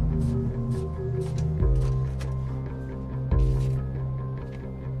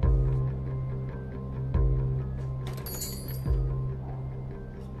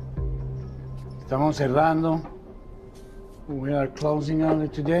 Estamos cerrando. We are closing early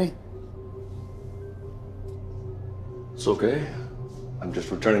today. It's okay. I'm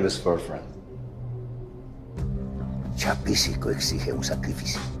just returning this for a friend. Chapísico exige un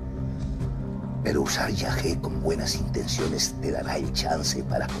sacrificio. Pero usar Yahe con buenas intenciones te dará el chance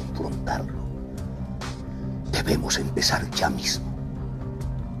para confrontarlo. Debemos empezar ya mismo.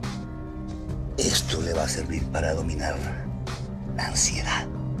 Esto le va a servir para dominar la ansiedad.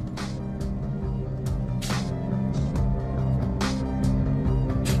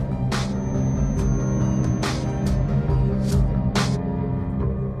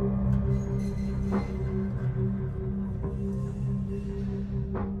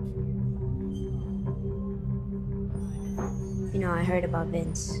 You know, I heard about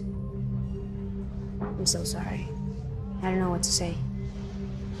Vince. I'm so sorry. I don't know what to say.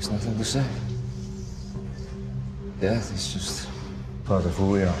 There's nothing to say. Death is just part of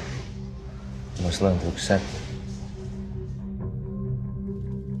who we are. We must learn to accept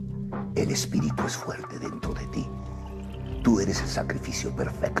it. El espíritu es fuerte dentro de ti. Tú eres el sacrificio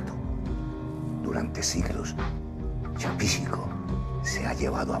perfecto. Durante siglos, Chapísico se ha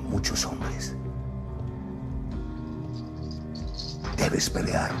llevado a muchos hombres. Debes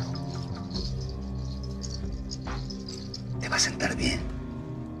pelearlo. va a sentar bien.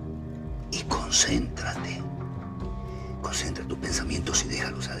 Y concéntrate. Concentra tus pensamientos y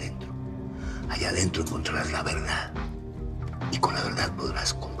déjalos adentro. Allá adentro encontrarás la verdad. Y con la verdad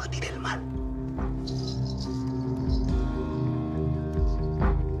podrás combatir el mal.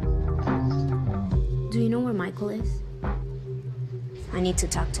 Do you know where Michael is? I need to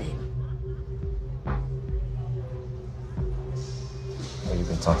talk to him. Oh, you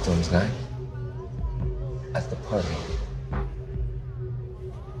can talk to him tonight? At the party.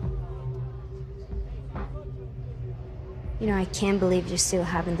 You know, I can't believe you're still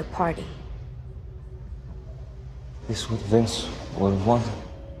having the party. This is what Vince would have wanted.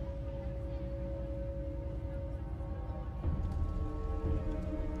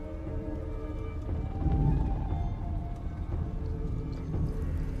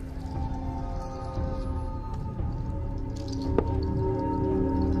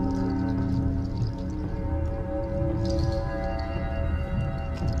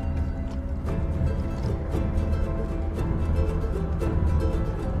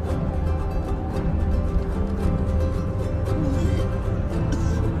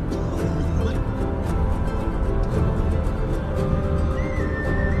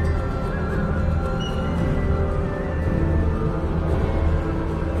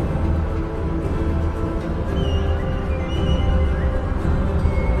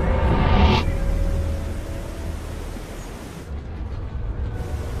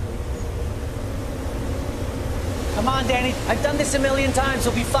 Come on, Danny. I've done this a million times.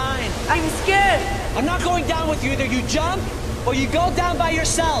 You'll be fine. I'm scared. I'm not going down with you. Either you jump or you go down by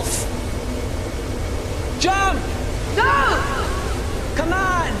yourself. Jump! No! Come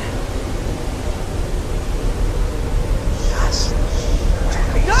on!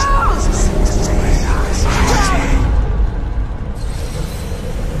 Go!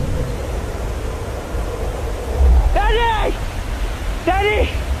 Daddy! Daddy!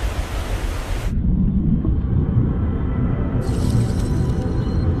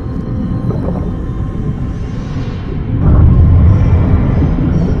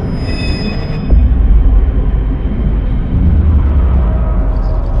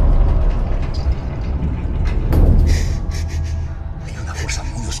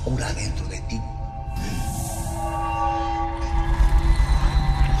 Dentro de ti.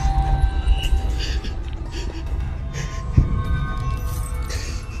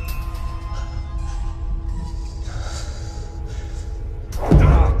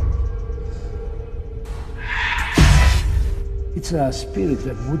 It's a spirit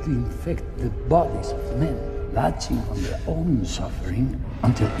that would infect the bodies of men, latching on their own suffering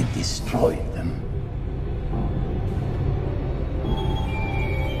until it destroyed them.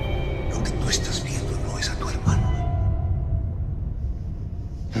 Lo que tú estás viendo no es a tu hermano.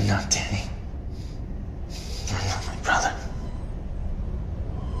 You're not Danny. You're not my brother.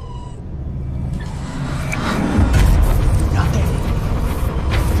 You're not Danny.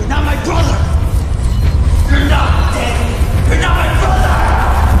 You're not my brother. You're not Danny. You're not my brother.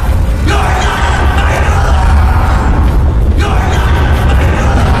 You're not my brother. You're not my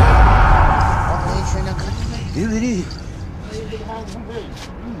brother.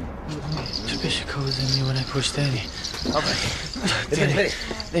 Bishop was in me when I pushed Danny. Espere.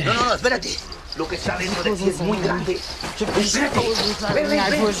 No, espérate. Lo que está dentro de ti es muy grande. Espérate.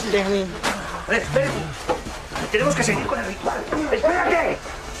 Espérate. Tenemos que seguir con el ritual. Espérate.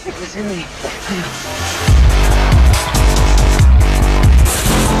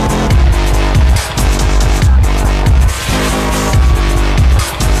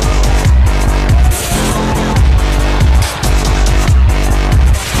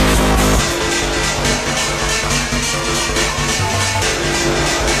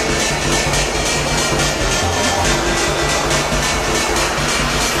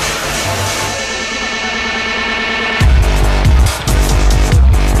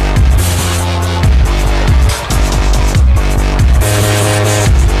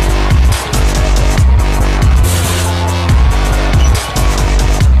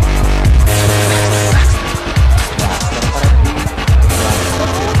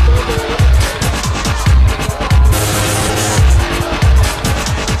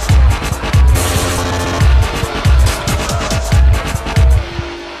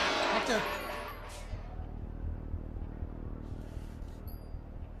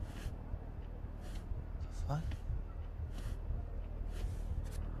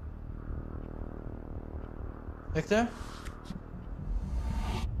 Hector?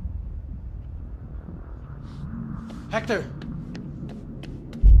 Hector!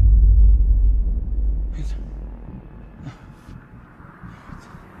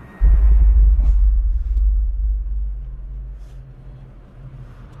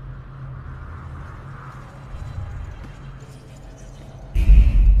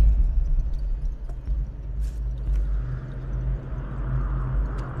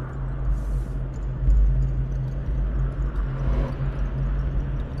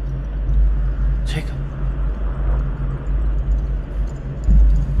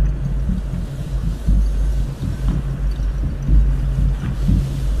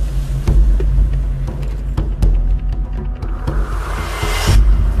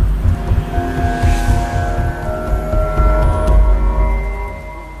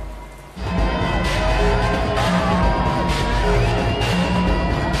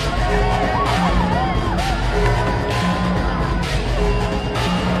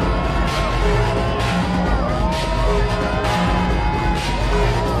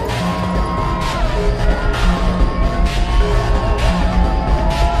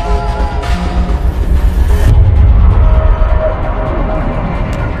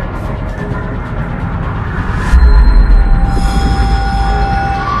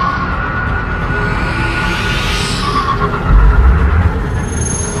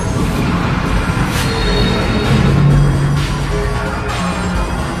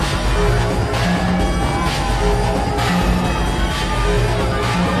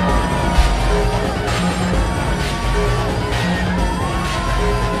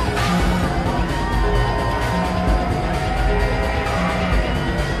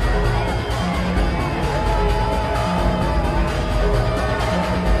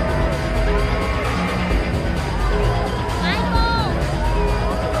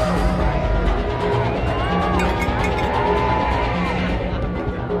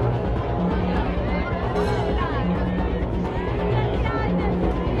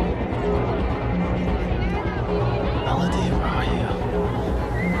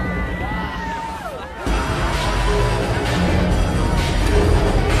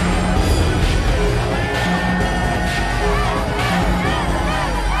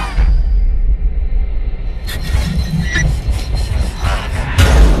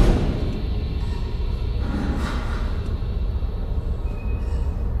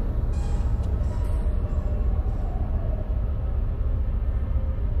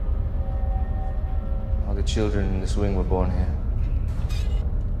 the children in this wing were born here.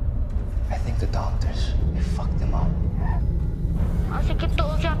 I think the doctors, they fucked them up. Hace que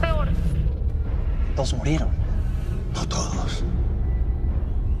todo sea peor. Todos murieron. No todos.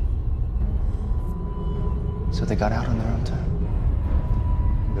 So they got out on their own time.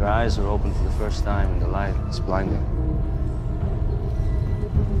 Their eyes are open for the first time and the light is blinding.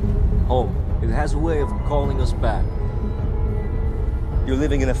 Home, it has a way of calling us back. You're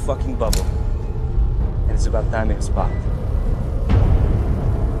living in a fucking bubble. And it's about time it stopped.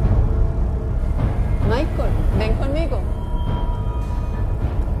 Michael, ven conmigo.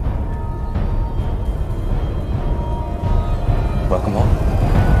 Welcome home.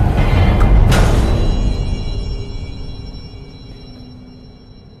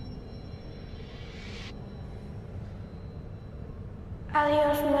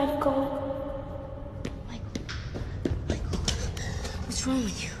 Adiós, Michael. What's wrong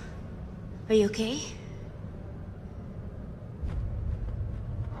with you? Are you okay?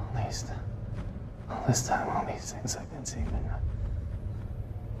 All this time, all these things I've been seeing, they're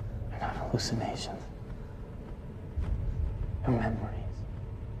not hallucinations. They're memories.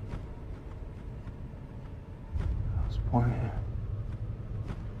 I was born here.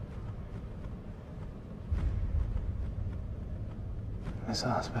 In this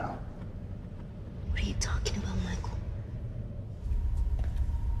hospital. What are you talking about, Michael?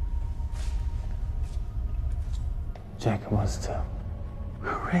 Jacob was too. We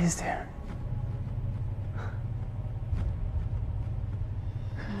were raised here.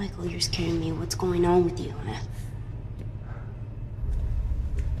 Michael, you're scaring me. What's going on with you, man?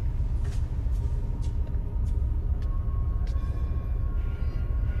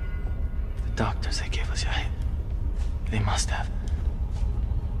 The doctors, they gave us yahe. They must have.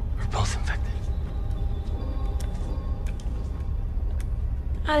 We're both infected.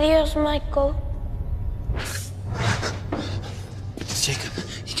 Adiós, Michael. It's Jacob.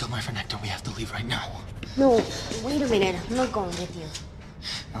 He killed my friend Hector. We have to leave right now. No, wait a minute. I'm not going with you.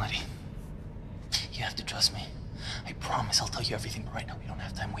 Melody, you have to trust me. I promise I'll tell you everything, but right now we don't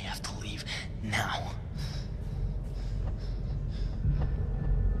have time. We have to leave now.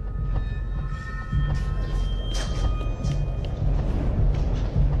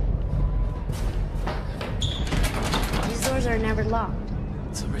 These doors are never locked.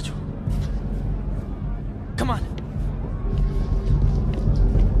 It's a ritual. Come on.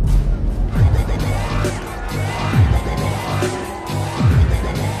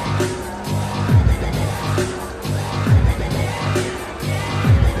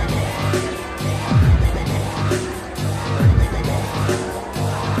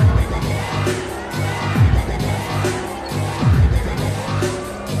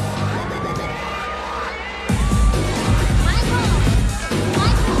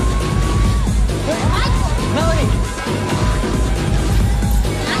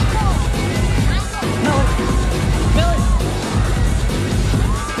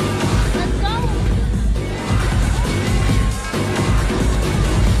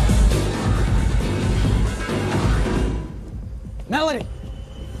 Melody!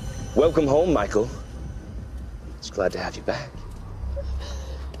 Welcome home, Michael. Just glad to have you back.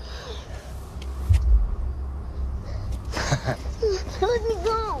 Let me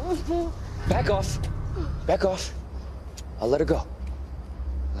go. Back off. Back off. I'll let her go.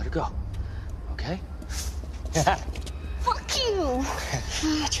 Let her go. Okay? Fuck you.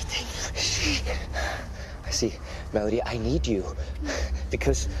 That's your thing. I see. Melody, I need you.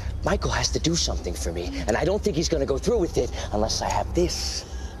 Because Michael has to do something for me. And I don't think he's gonna go through with it unless I have this.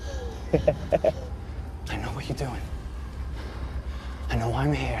 I know what you're doing. I know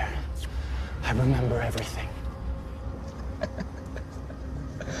I'm here. I remember everything.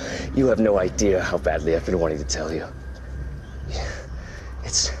 You have no idea how badly I've been wanting to tell you.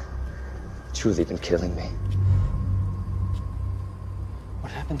 It's truly been killing me.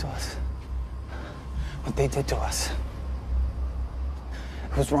 What happened to us? What they did to us.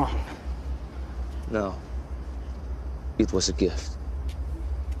 It was wrong. No. It was a gift.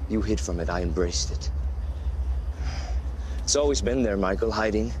 You hid from it, I embraced it. It's always been there, Michael,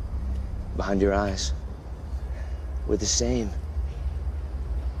 hiding behind your eyes. We're the same.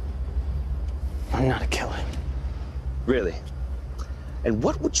 I'm not a killer. Really? And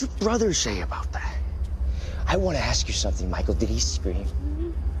what would your brother say about that? I want to ask you something, Michael. Did he scream?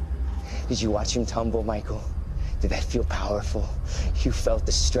 Did you watch him tumble, Michael? Did that feel powerful? You felt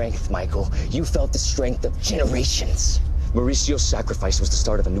the strength, Michael. You felt the strength of generations. Mauricio's sacrifice was the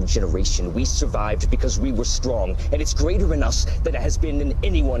start of a new generation. We survived because we were strong, and it's greater in us than it has been in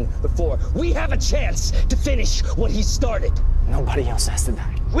anyone before. We have a chance to finish what he started. Nobody else has to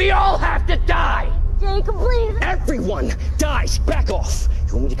die. We all have to die! Jacob, please. Everyone dies. Back off.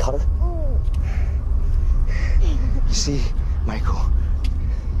 You want me to cut her? You see, Michael,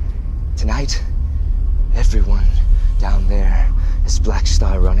 tonight, everyone down there has Black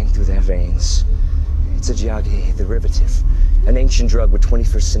Star running through their veins. It's a jiage derivative, an ancient drug with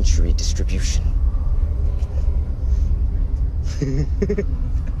 21st century distribution.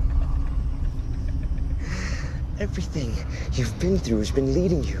 Everything you've been through has been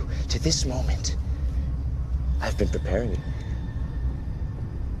leading you to this moment. I've been preparing you.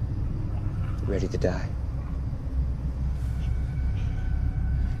 Ready to die?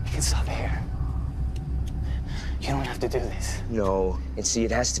 You can stop here. You don't have to do this. No, and see,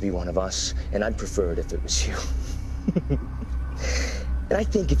 it has to be one of us, and I'd prefer it if it was you. And I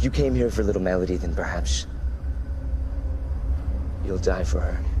think if you came here for a little Melody, then perhaps you'll die for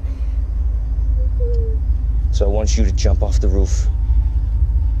her. So I want you to jump off the roof,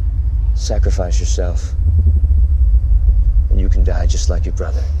 sacrifice yourself, and you can die just like your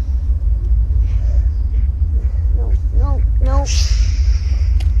brother. No.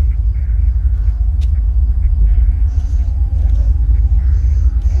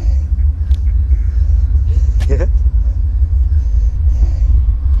 Yeah?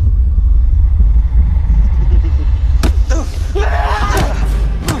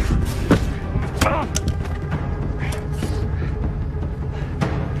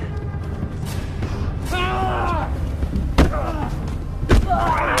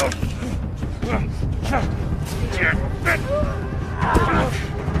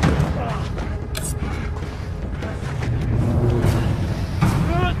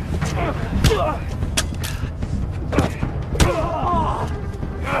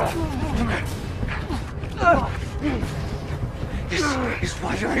 This is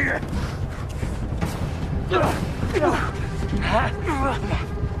why you're here.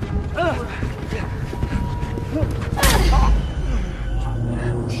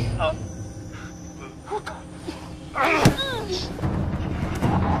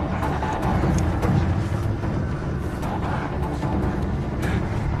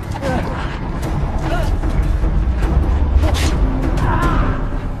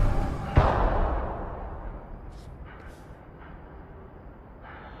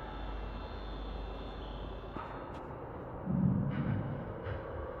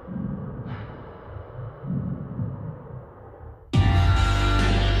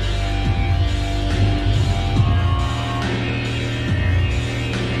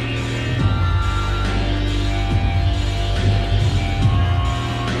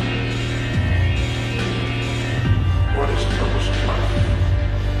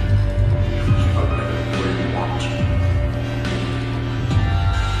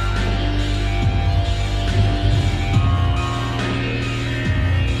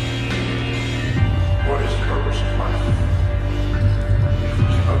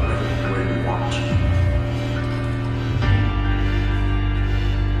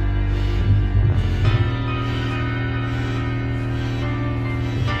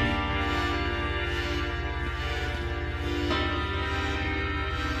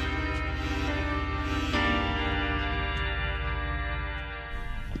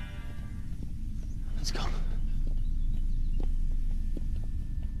 Let's go.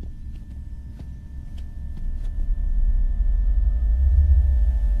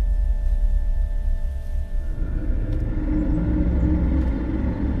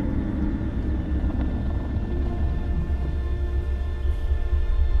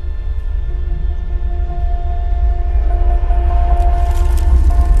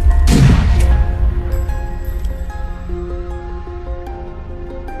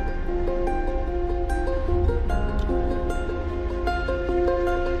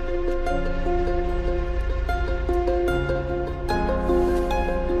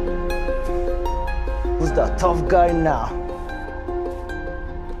 Who's the tough guy now?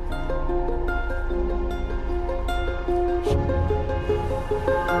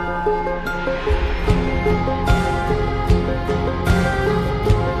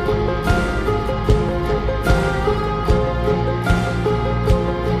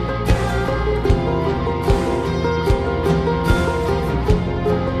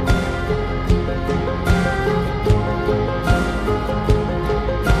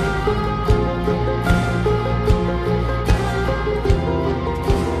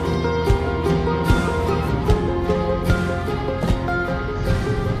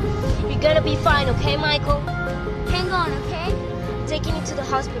 You're gonna be fine, okay, Michael? Hang on, okay? I'm taking you to the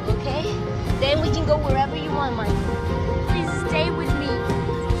hospital, okay? Then we can go wherever you want, Michael. Please stay with me.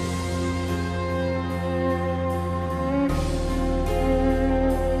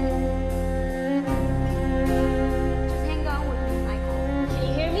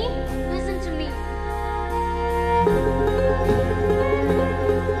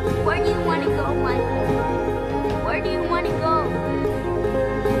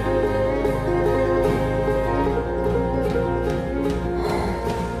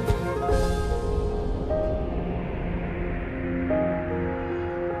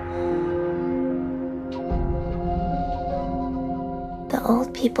 The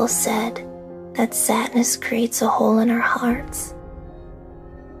old people said that sadness creates a hole in our hearts,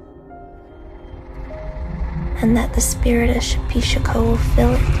 and that the spirit of Shipishako will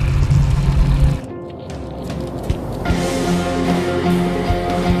fill it.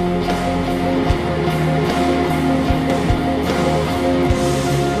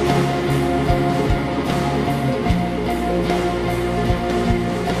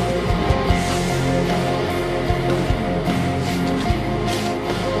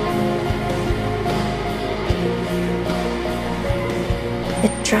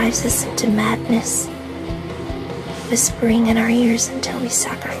 It drives us into madness, whispering in our ears until we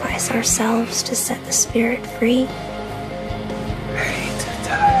sacrifice ourselves to set the spirit free.